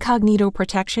feature incognito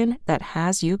protection that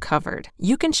has you covered.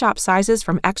 You can shop sizes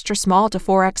from extra small to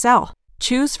 4XL.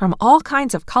 Choose from all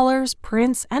kinds of colors,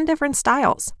 prints, and different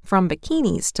styles, from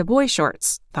bikinis to boy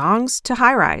shorts, thongs to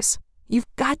high-rise. You've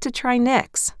got to try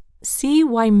Knix. See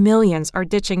why millions are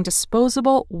ditching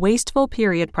disposable, wasteful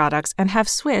period products and have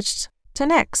switched to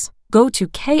Knix. Go to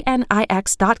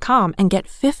knix.com and get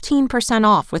 15%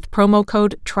 off with promo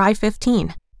code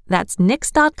TRY15. That's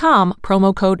knix.com,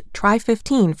 promo code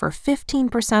TRY15 for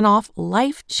 15% off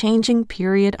life-changing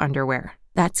period underwear.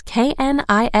 That's knix.com.